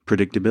by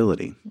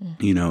predictability.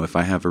 If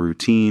I have a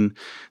routine,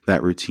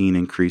 that routine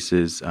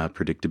increases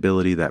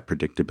predictability. That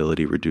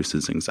predictability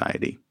reduces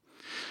anxiety.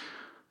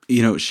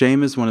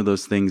 Shame is one of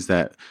those things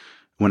that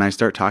when I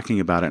start talking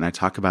about it and I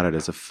talk about it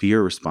as a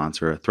fear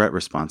response or a threat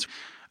response,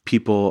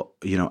 people,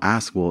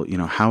 ask, well,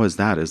 how is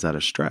that? Is that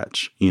a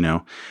stretch?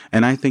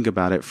 And I think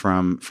about it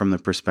from the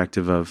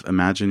perspective of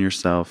imagine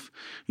yourself,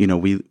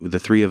 the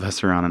three of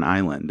us are on an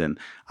island and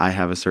I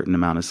have a certain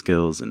amount of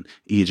skills and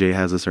EJ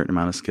has a certain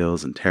amount of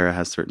skills and Tara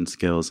has certain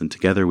skills and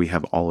together we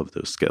have all of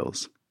those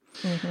skills.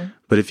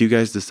 But if you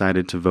guys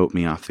decided to vote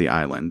me off the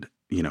island,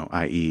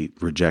 i.e.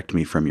 reject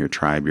me from your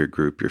tribe, your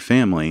group, your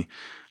family,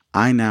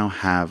 I now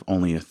have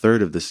only a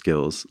third of the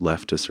skills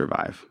left to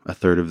survive. A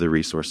third of the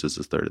resources,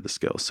 a third of the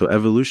skills. So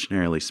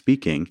evolutionarily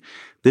speaking,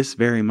 this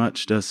very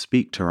much does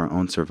speak to our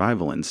own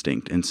survival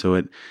instinct. And so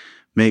it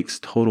makes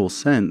total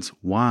sense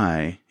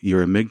why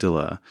your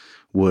amygdala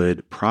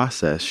would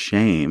process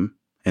shame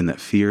and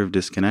that fear of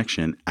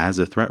disconnection as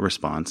a threat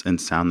response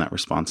and sound that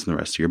response in the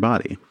rest of your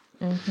body.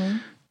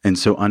 And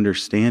so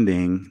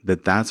understanding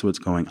that that's what's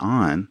going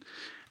on,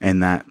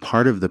 and that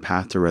part of the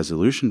path to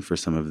resolution for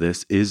some of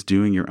this is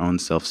doing your own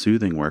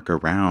self-soothing work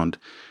around,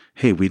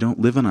 hey, we don't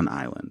live on an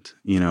island.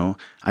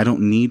 I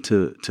don't need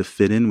to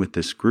fit in with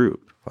this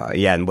group.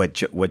 Yeah, and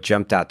what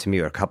jumped out to me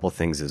are a couple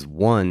things is,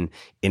 one,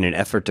 in an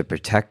effort to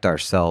protect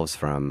ourselves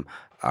from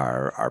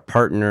our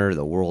partner,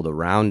 the world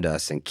around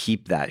us, and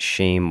keep that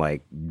shame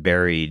like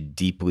buried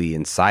deeply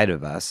inside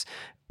of us,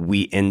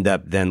 we end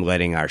up then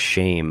letting our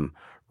shame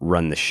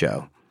run the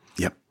show.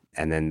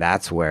 And then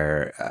that's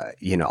where,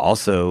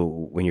 also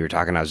when you were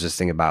talking, I was just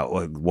thinking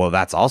about, well,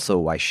 that's also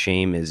why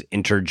shame is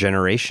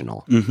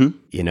intergenerational,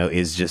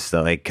 is just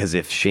like, because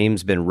if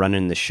shame's been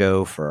running the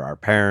show for our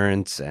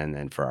parents and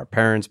then for our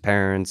parents'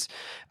 parents,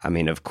 I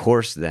mean, of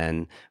course,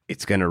 then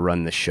it's going to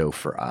run the show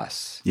for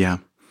us. Yeah.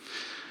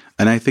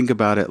 And I think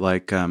about it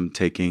like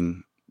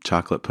taking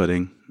chocolate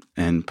pudding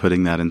and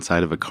putting that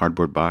inside of a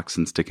cardboard box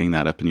and sticking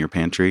that up in your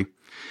pantry.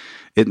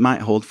 It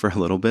might hold for a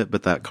little bit,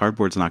 but that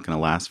cardboard's not going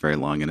to last very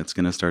long, and it's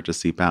going to start to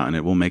seep out, and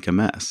it will make a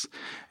mess.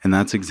 And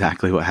that's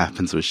exactly what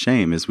happens with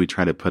shame is we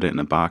try to put it in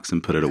a box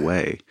and put it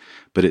away,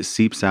 but it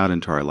seeps out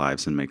into our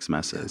lives and makes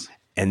messes.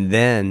 And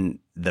then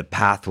the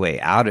pathway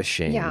out of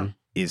shame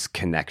is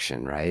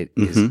connection, right?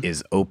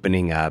 Is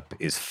opening up,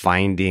 is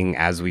finding,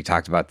 as we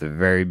talked about at the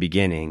very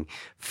beginning,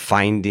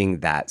 finding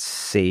that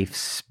safe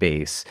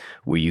space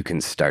where you can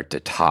start to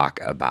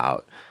talk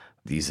about,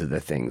 these are the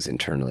things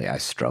internally I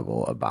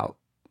struggle about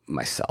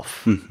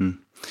myself.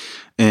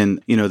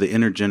 And, the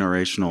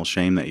intergenerational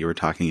shame that you were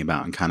talking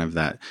about and kind of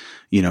that,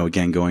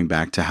 again, going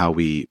back to how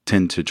we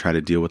tend to try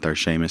to deal with our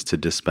shame is to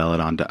dispel it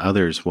onto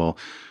others. Well,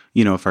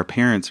 if our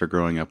parents are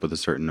growing up with a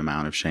certain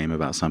amount of shame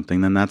about something,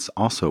 then that's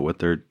also what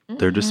they're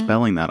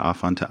dispelling that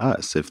off onto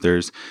us. If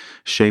there's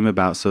shame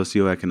about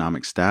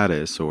socioeconomic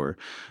status or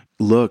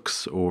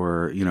looks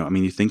or,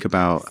 you think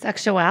about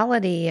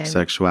sexuality,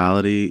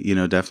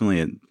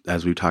 definitely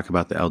as we talk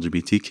about the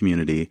LGBT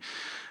community,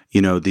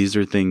 these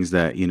are things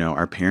that,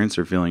 our parents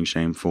are feeling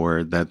shame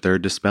for that they're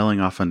dispelling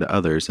off onto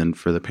others. And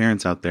for the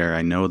parents out there,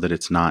 I know that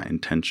it's not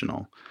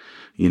intentional,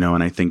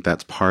 and I think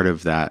that's part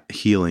of that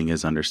healing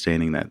is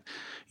understanding that,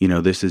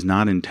 this is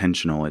not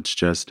intentional. It's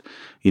just,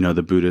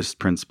 the Buddhist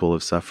principle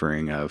of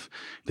suffering of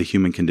the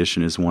human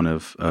condition is one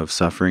of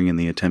suffering and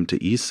the attempt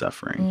to ease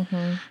suffering.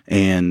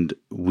 And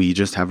we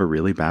just have a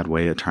really bad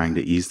way of trying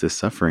to ease this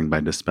suffering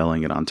by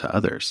dispelling it onto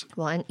others.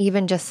 Well, and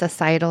even just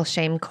societal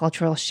shame,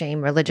 cultural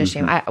shame, religious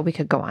shame, we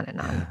could go on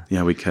and on.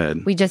 Yeah, we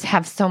could. We just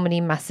have so many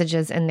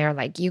messages in there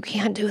like, you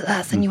can't do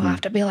this and you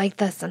have to be like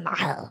this and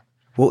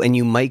Well, and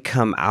you might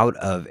come out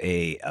of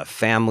a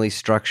family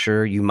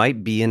structure. You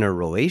might be in a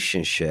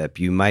relationship.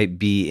 You might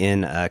be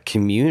in a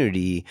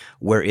community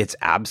where it's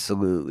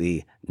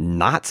absolutely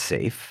not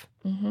safe,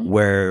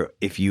 where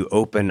if you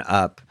open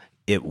up,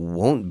 it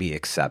won't be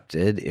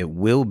accepted. It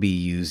will be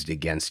used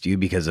against you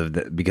because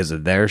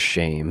of their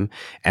shame.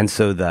 And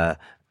so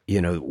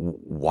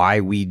why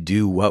we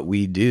do what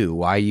we do,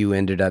 why you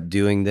ended up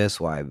doing this,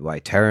 why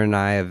Tara and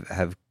I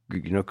have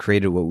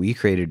created what we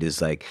created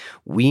is like,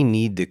 we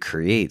need to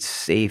create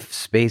safe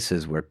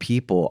spaces where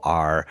people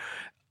are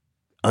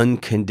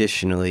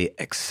unconditionally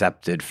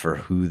accepted for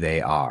who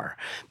they are,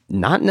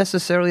 not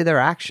necessarily their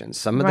actions.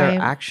 Some of their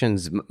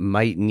actions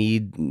might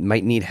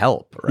need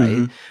help,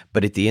 right?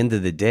 But at the end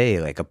of the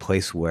day, like a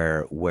place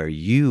where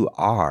you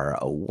are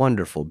a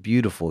wonderful,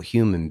 beautiful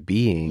human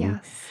being.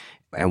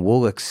 And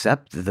we'll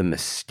accept the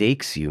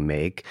mistakes you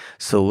make.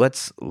 So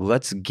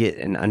let's get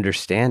an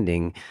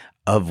understanding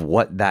of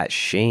what that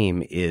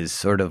shame is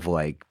sort of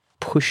like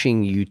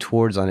pushing you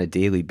towards on a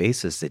daily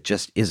basis that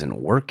just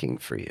isn't working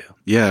for you.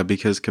 Yeah,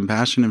 because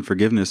compassion and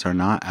forgiveness are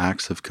not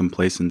acts of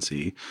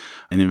complacency.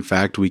 And in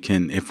fact, we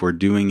can, if we're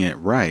doing it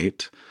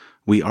right,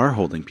 we are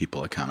holding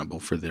people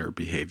accountable for their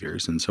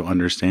behaviors. And so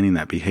understanding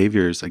that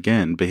behaviors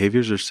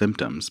are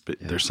symptoms, but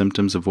they're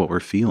symptoms of what we're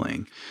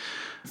feeling.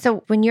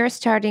 So when you're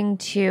starting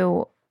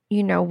to,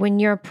 when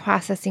you're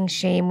processing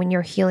shame, when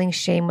you're healing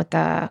shame with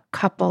a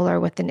couple or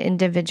with an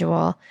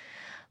individual,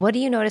 what do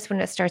you notice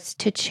when it starts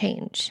to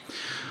change?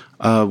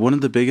 One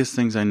of the biggest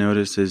things I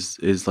notice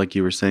is like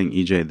you were saying,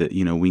 EJ, that,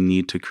 we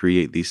need to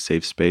create these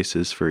safe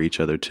spaces for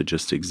each other to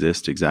just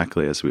exist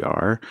exactly as we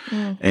are.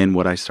 And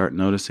what I start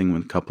noticing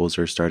when couples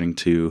are starting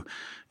to,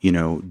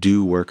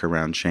 do work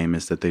around shame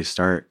is that they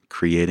start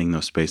creating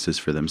those spaces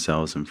for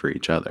themselves and for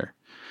each other.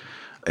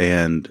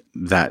 And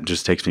that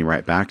just takes me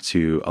right back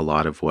to a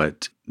lot of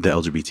what the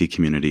LGBT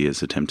community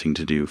is attempting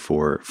to do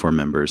for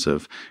members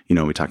of,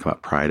 we talk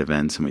about pride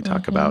events and we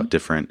talk about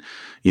different,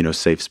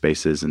 safe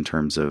spaces in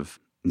terms of,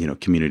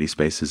 community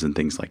spaces and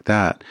things like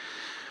that.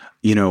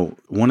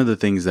 One of the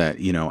things that,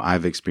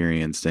 I've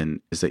experienced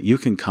is that you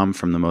can come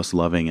from the most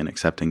loving and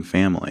accepting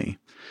family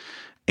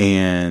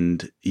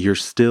and you're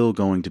still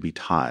going to be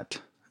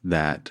taught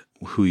that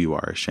who you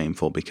are is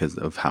shameful because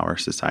of how our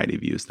society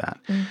views that.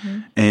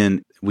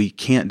 And we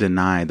can't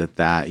deny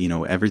that,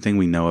 everything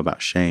we know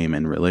about shame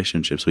and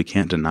relationships, we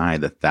can't deny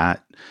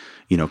that,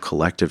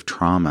 collective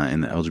trauma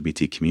in the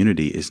LGBT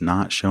community is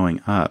not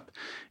showing up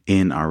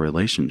in our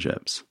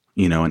relationships,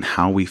 and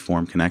how we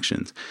form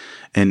connections.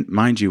 And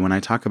mind you, when I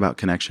talk about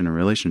connection and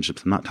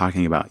relationships, I'm not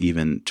talking about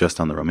even just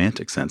on the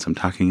romantic sense. I'm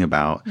talking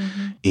about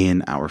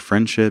in our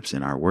friendships,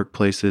 in our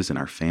workplaces, in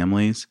our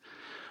families.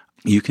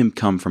 You can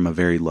come from a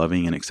very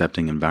loving and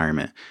accepting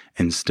environment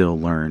and still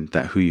learn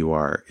that who you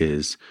are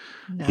is,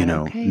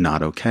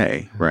 not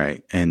okay,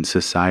 right? And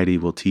society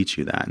will teach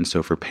you that. And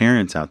so for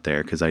parents out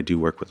there, because I do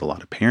work with a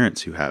lot of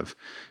parents who have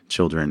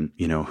children,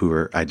 who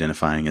are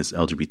identifying as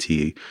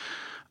LGBT,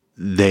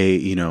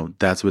 they,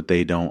 that's what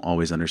they don't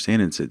always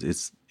understand.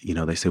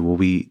 they say, well,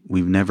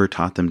 we've never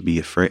taught them to be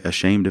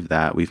ashamed of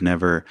that. We've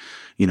never,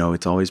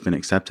 it's always been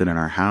accepted in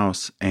our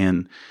house.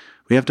 And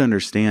we have to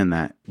understand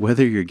that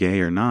whether you're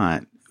gay or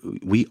not,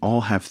 we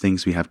all have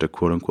things we have to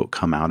quote unquote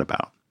come out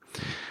about.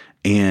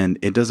 And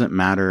it doesn't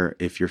matter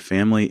if your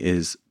family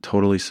is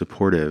totally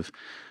supportive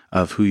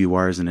of who you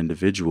are as an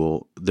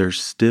individual, there's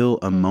still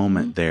a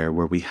moment there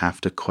where we have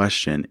to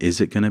question,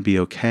 is it going to be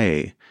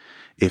okay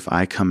if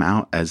I come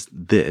out as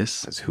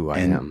this, as who I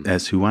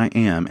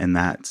am, and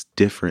that's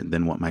different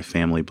than what my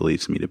family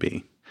believes me to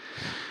be?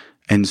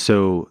 And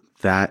so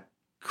that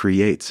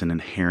creates an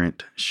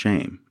inherent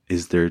shame.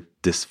 Is there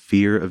this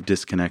fear of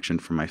disconnection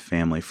from my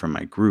family, from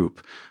my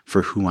group,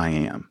 for who I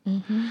am?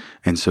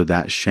 And so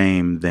that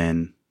shame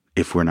then,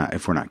 if we're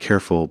not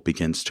careful,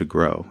 begins to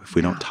grow. If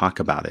we don't talk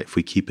about it, if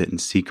we keep it in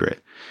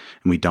secret,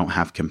 and we don't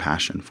have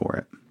compassion for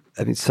it.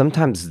 I mean,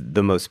 sometimes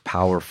the most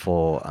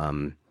powerful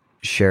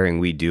sharing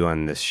we do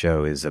on this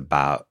show is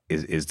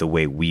the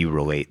way we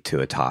relate to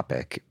a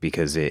topic,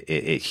 because it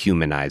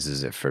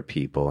humanizes it for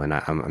people. And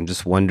I'm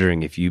just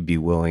wondering if you'd be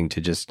willing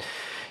to just,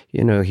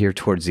 here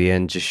towards the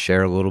end, just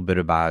share a little bit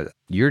about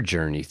your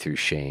journey through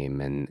shame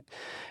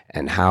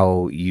and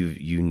how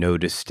you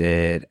noticed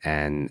it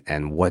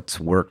and what's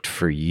worked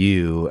for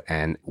you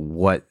and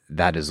what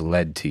that has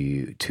led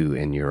to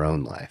in your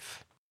own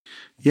life.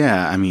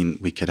 Yeah, I mean,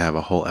 we could have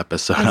a whole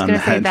episode on that. I was going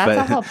to say,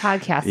 that's a whole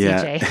podcast,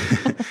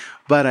 DJ.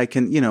 But I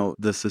can,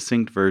 the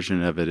succinct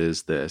version of it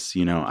is this.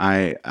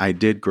 I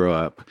did grow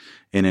up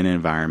in an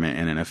environment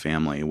and in a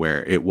family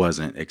where it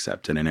wasn't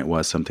accepted, and it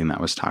was something that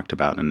was talked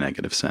about in a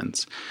negative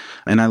sense.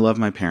 And I love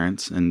my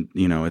parents, and,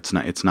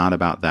 it's not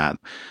about that.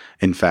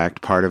 In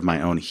fact, part of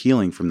my own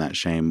healing from that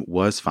shame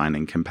was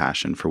finding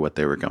compassion for what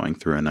they were going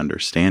through and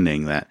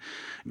understanding that,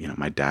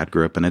 my dad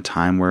grew up in a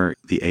time where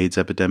the AIDS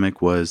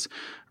epidemic was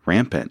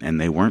rampant and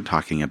they weren't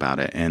talking about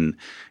it. And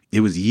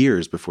it was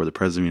years before the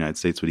President of the United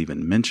States would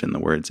even mention the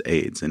words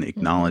AIDS and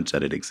acknowledge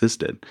that it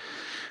existed.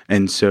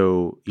 And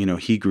so,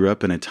 he grew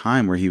up in a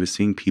time where he was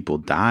seeing people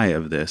die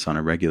of this on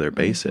a regular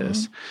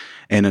basis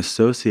and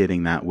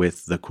associating that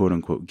with the quote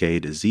unquote gay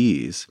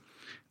disease.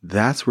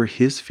 That's where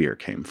his fear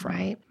came from.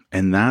 Right.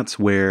 And that's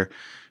where,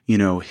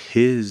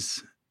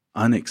 his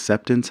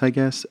unacceptance, I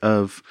guess,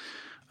 of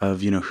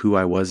who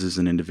I was as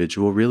an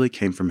individual really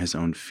came from his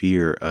own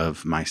fear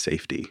of my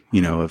safety,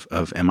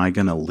 of am I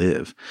going to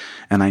live?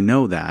 And I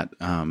know that,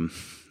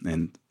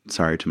 and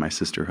sorry to my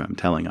sister who I'm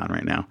telling on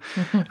right now,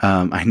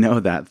 I know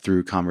that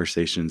through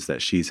conversations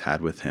that she's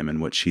had with him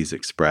and what she's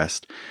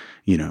expressed,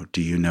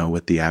 do you know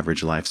what the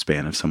average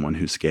lifespan of someone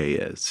who's gay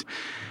is?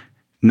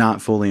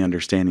 Not fully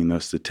understanding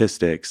those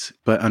statistics,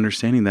 but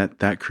understanding that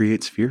that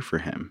creates fear for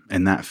him.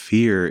 And that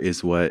fear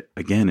is what,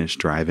 again, is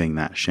driving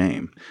that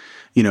shame,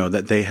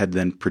 that they had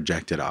then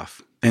projected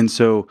off. And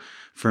so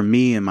for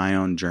me in my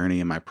own journey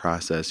and my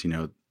process,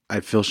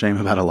 I feel shame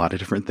about a lot of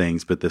different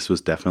things, but this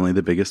was definitely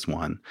the biggest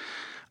one,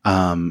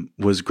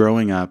 was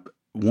growing up,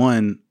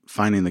 one,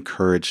 finding the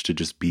courage to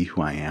just be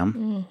who I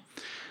am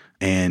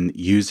and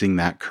using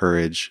that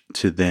courage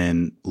to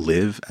then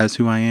live as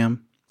who I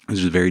am, which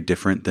is very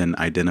different than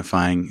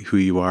identifying who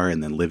you are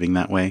and then living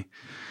that way.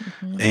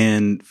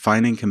 And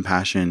finding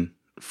compassion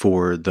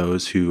for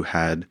those who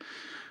had,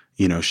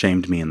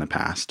 shamed me in the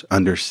past,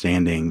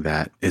 understanding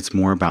that it's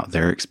more about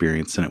their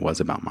experience than it was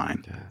about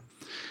mine. Yeah.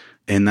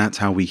 And that's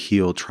how we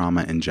heal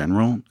trauma in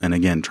general. And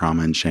again,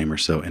 trauma and shame are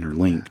so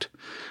interlinked.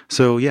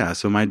 Yeah.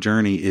 So my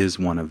journey is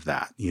one of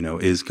that,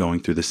 is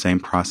going through the same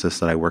process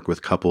that I work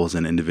with couples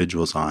and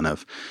individuals on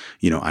of,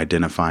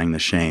 identifying the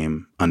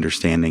shame,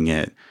 understanding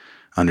it,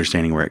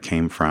 understanding where it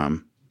came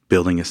from,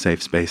 building a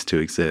safe space to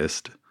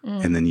exist,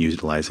 and then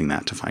utilizing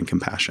that to find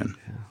compassion.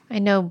 I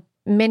know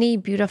many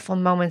beautiful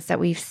moments that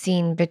we've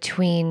seen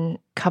between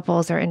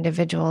couples or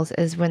individuals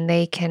is when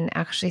they can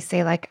actually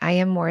say, like, I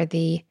am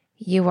worthy,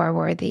 you are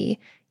worthy,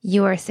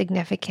 you are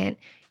significant,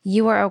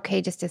 you are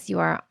okay just as you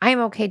are, I'm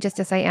okay just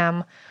as I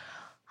am.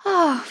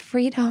 Oh,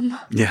 freedom.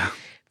 Yeah.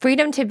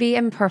 Freedom to be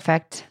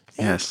imperfect.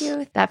 Thank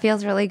you. That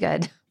feels really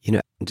good.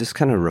 Just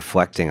kind of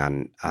reflecting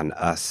on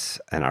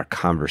us and our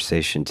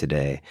conversation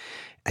today,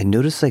 I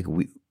noticed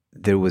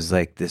there was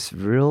this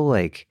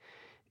real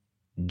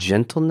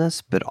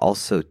gentleness, but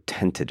also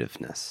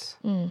tentativeness.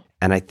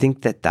 And I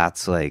think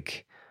that's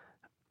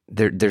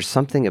there's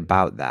something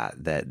about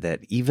that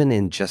even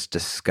in just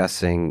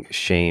discussing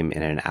shame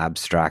in an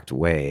abstract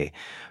way,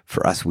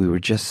 for us, we were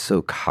just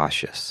so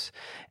cautious.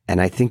 And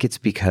I think it's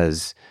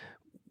because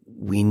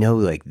we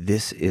know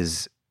this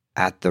is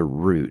at the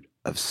root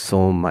of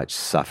so much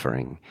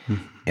suffering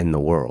in the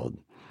world,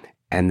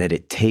 and that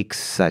it takes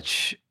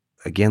such,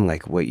 again,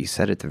 like what you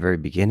said at the very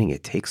beginning,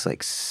 it takes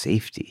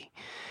safety,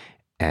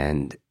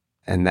 and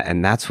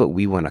that's what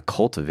we want to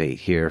cultivate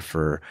here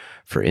for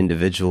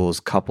individuals,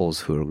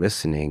 couples who are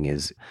listening,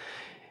 is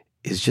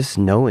just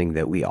knowing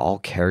that we all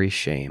carry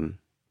shame,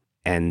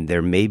 and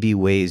there may be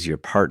ways your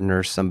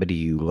partner, somebody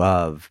you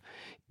love,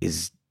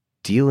 is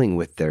dealing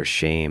with their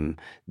shame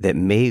that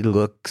may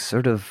look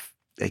sort of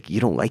like you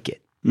don't like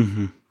it.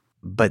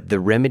 But the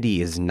remedy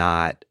is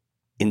not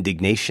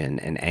indignation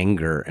and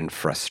anger and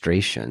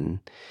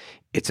frustration.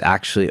 It's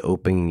actually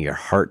opening your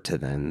heart to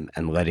them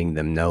and letting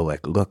them know,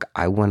 like, look,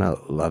 I want to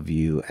love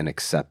you and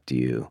accept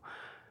you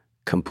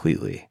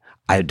completely.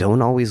 I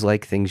don't always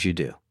like things you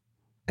do,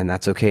 and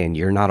that's okay. And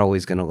you're not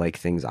always going to like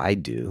things I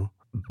do,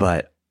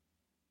 but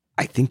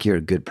I think you're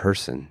a good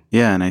person.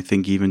 Yeah, and I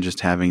think even just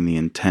having the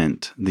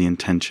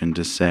intention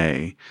to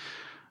say,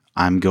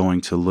 I'm going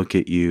to look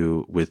at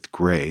you with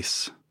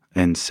grace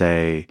and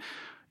say,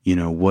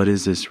 what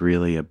is this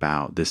really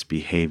about, this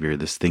behavior,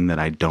 this thing that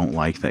I don't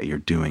like that you're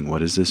doing?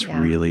 What is this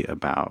really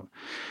about?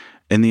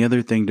 And the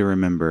other thing to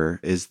remember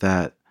is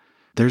that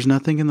there's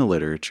nothing in the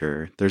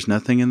literature, there's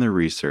nothing in the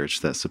research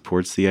that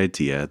supports the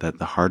idea that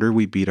the harder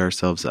we beat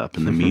ourselves up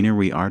and the meaner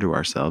we are to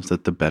ourselves,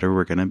 that the better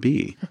we're going to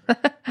be.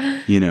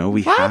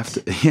 We have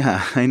to.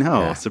 Yeah, I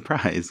know. Yeah.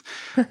 Surprise.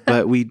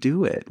 But we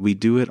do it. We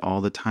do it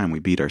all the time. We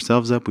beat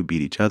ourselves up. We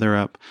beat each other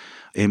up.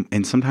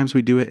 And sometimes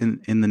we do it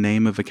in the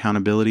name of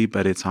accountability,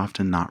 but it's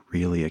often not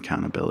really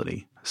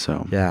accountability.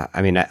 So, yeah,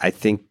 I mean, I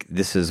think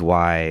this is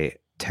why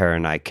Tara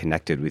and I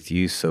connected with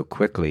you so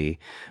quickly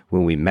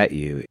when we met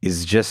you,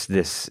 is just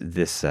this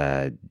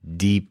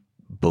deep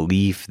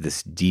belief,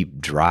 this deep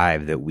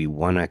drive that we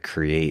want to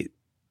create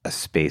a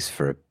space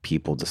for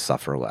people to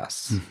suffer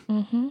less.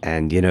 Mm-hmm.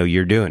 And,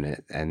 you're doing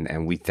it,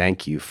 and we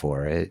thank you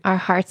for it. Our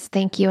hearts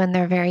thank you, and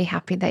they're very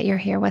happy that you're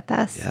here with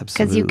us. Yeah,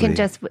 because you can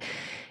just,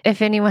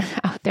 if anyone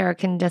out there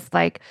can just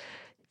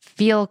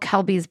feel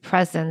Kelby's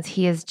presence,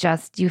 he is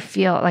just, you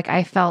feel like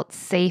I felt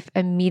safe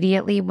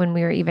immediately when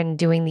we were even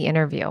doing the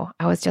interview.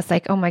 I was just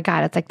like, oh my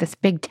God, it's like this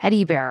big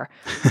teddy bear.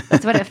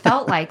 That's what it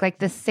felt like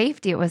the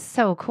safety. It was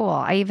so cool.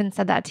 I even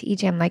said that to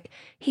EJ. I'm like,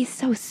 he's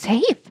so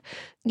safe,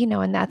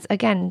 and that's,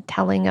 again,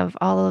 telling of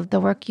all of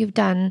the work you've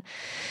done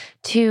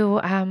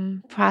to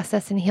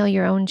process and heal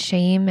your own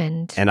shame.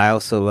 And I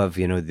also love,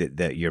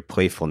 that your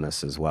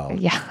playfulness as well.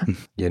 Yeah.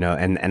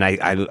 And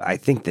I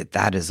think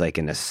that is like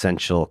an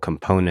essential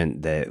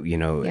component that,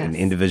 an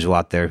individual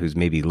out there who's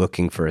maybe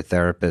looking for a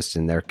therapist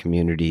in their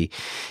community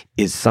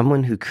is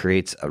someone who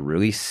creates a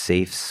really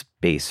safe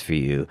space for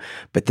you.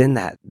 But then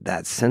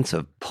that sense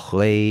of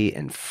play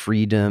and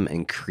freedom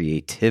and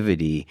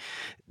creativity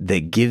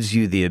that gives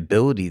you the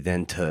ability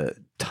then to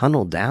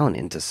tunnel down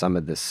into some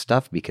of this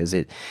stuff, because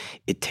it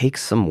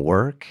takes some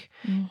work,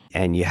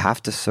 and you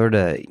have to sort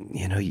of,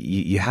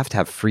 you have to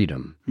have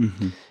freedom,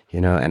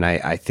 and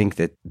I think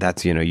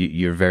that's,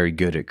 you're very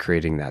good at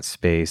creating that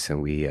space,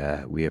 and we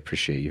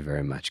appreciate you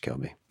very much,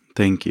 Kelby.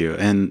 Thank you.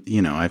 And,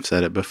 I've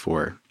said it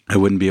before, I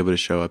wouldn't be able to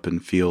show up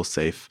and feel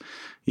safe,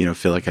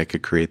 feel like I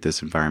could create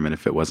this environment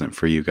if it wasn't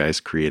for you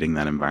guys creating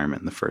that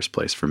environment in the first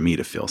place for me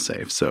to feel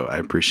safe. So I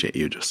appreciate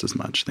you just as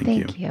much.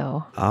 Thank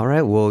you. All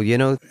right.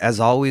 Well, as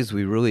always,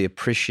 we really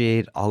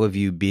appreciate all of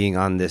you being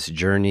on this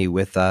journey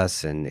with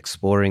us and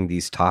exploring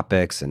these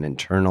topics and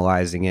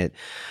internalizing it.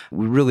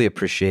 We really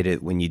appreciate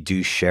it when you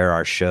do share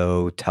our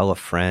show, tell a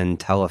friend,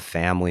 tell a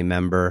family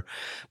member.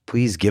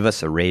 Please give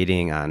us a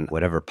rating on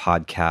whatever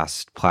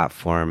podcast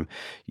platform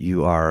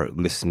you are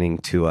listening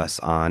to us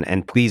on.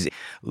 And please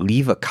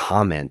leave a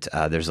comment.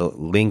 There's a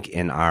link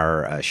in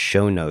our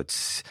show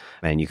notes,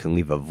 and you can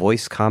leave a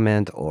voice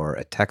comment or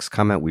a text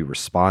comment. We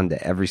respond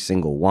to every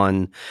single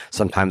one.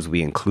 Sometimes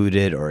we include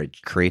it, or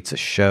it creates a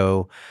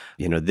show.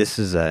 This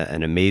is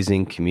an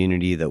amazing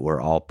community that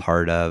we're all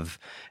part of.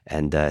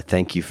 And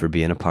thank you for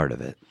being a part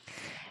of it.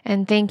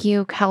 And thank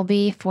you,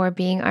 Kelby, for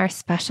being our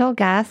special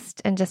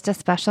guest and just a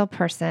special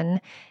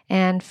person,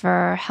 and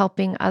for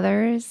helping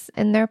others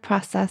in their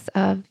process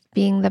of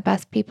being the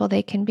best people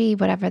they can be,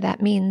 whatever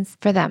that means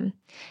for them.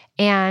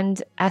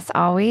 And as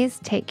always,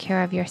 take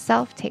care of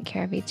yourself, take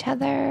care of each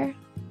other.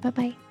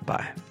 Bye-bye.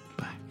 Bye.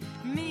 Bye.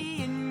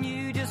 Me and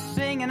you just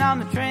singing on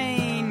the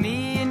train,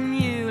 me and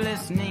you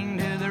listening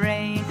to the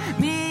rain,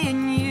 me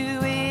and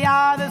you, we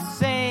are the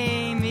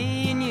same,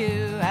 me and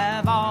you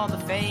have all the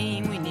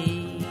fame we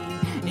need.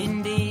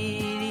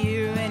 Indeed,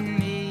 you and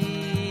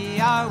me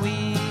are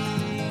we.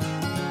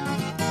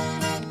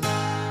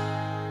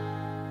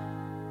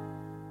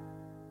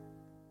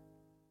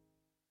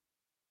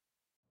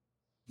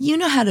 You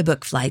know how to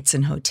book flights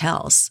and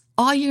hotels.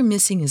 All you're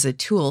missing is a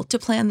tool to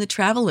plan the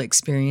travel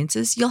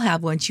experiences you'll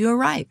have once you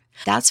arrive.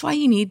 That's why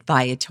you need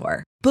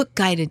Viator. Book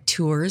guided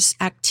tours,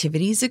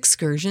 activities,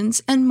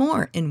 excursions, and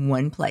more in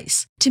one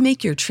place to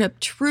make your trip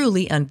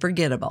truly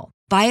unforgettable.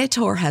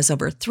 Viator has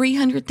over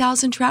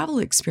 300,000 travel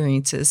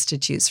experiences to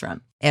choose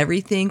from.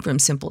 Everything from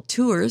simple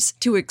tours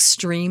to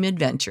extreme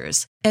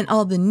adventures, and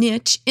all the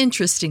niche,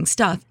 interesting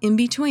stuff in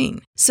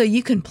between. So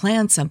you can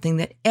plan something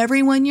that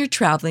everyone you're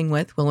traveling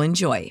with will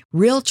enjoy.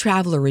 Real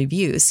traveler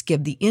reviews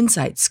give the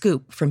inside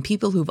scoop from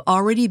people who've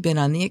already been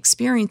on the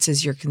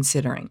experiences you're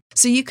considering.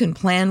 So you can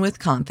plan with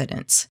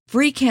confidence.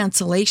 Free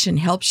cancellation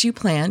helps you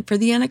plan for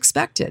the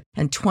unexpected.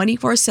 And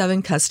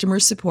 24/7 customer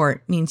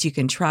support means you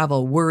can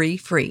travel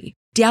worry-free.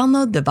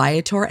 Download the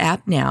Viator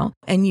app now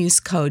and use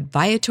code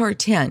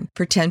Viator10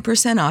 for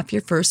 10% off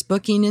your first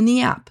booking in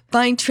the app.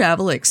 Find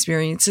travel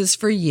experiences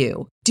for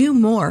you. Do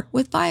more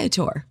with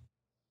Viator.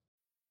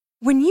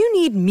 When you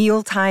need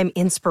mealtime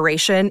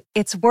inspiration,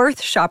 it's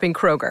worth shopping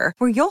Kroger,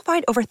 where you'll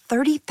find over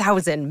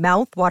 30,000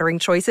 mouth-watering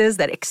choices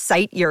that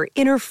excite your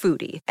inner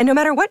foodie. And no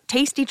matter what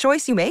tasty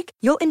choice you make,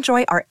 you'll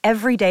enjoy our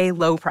everyday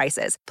low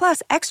prices,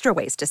 plus extra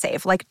ways to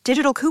save, like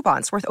digital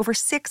coupons worth over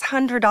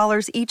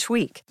 $600 each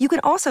week. You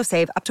can also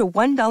save up to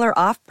 $1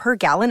 off per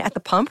gallon at the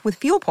pump with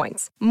fuel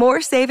points.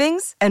 More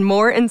savings and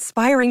more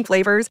inspiring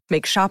flavors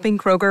make shopping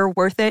Kroger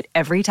worth it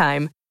every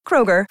time.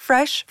 Kroger,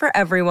 fresh for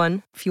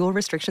everyone. Fuel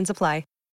restrictions apply.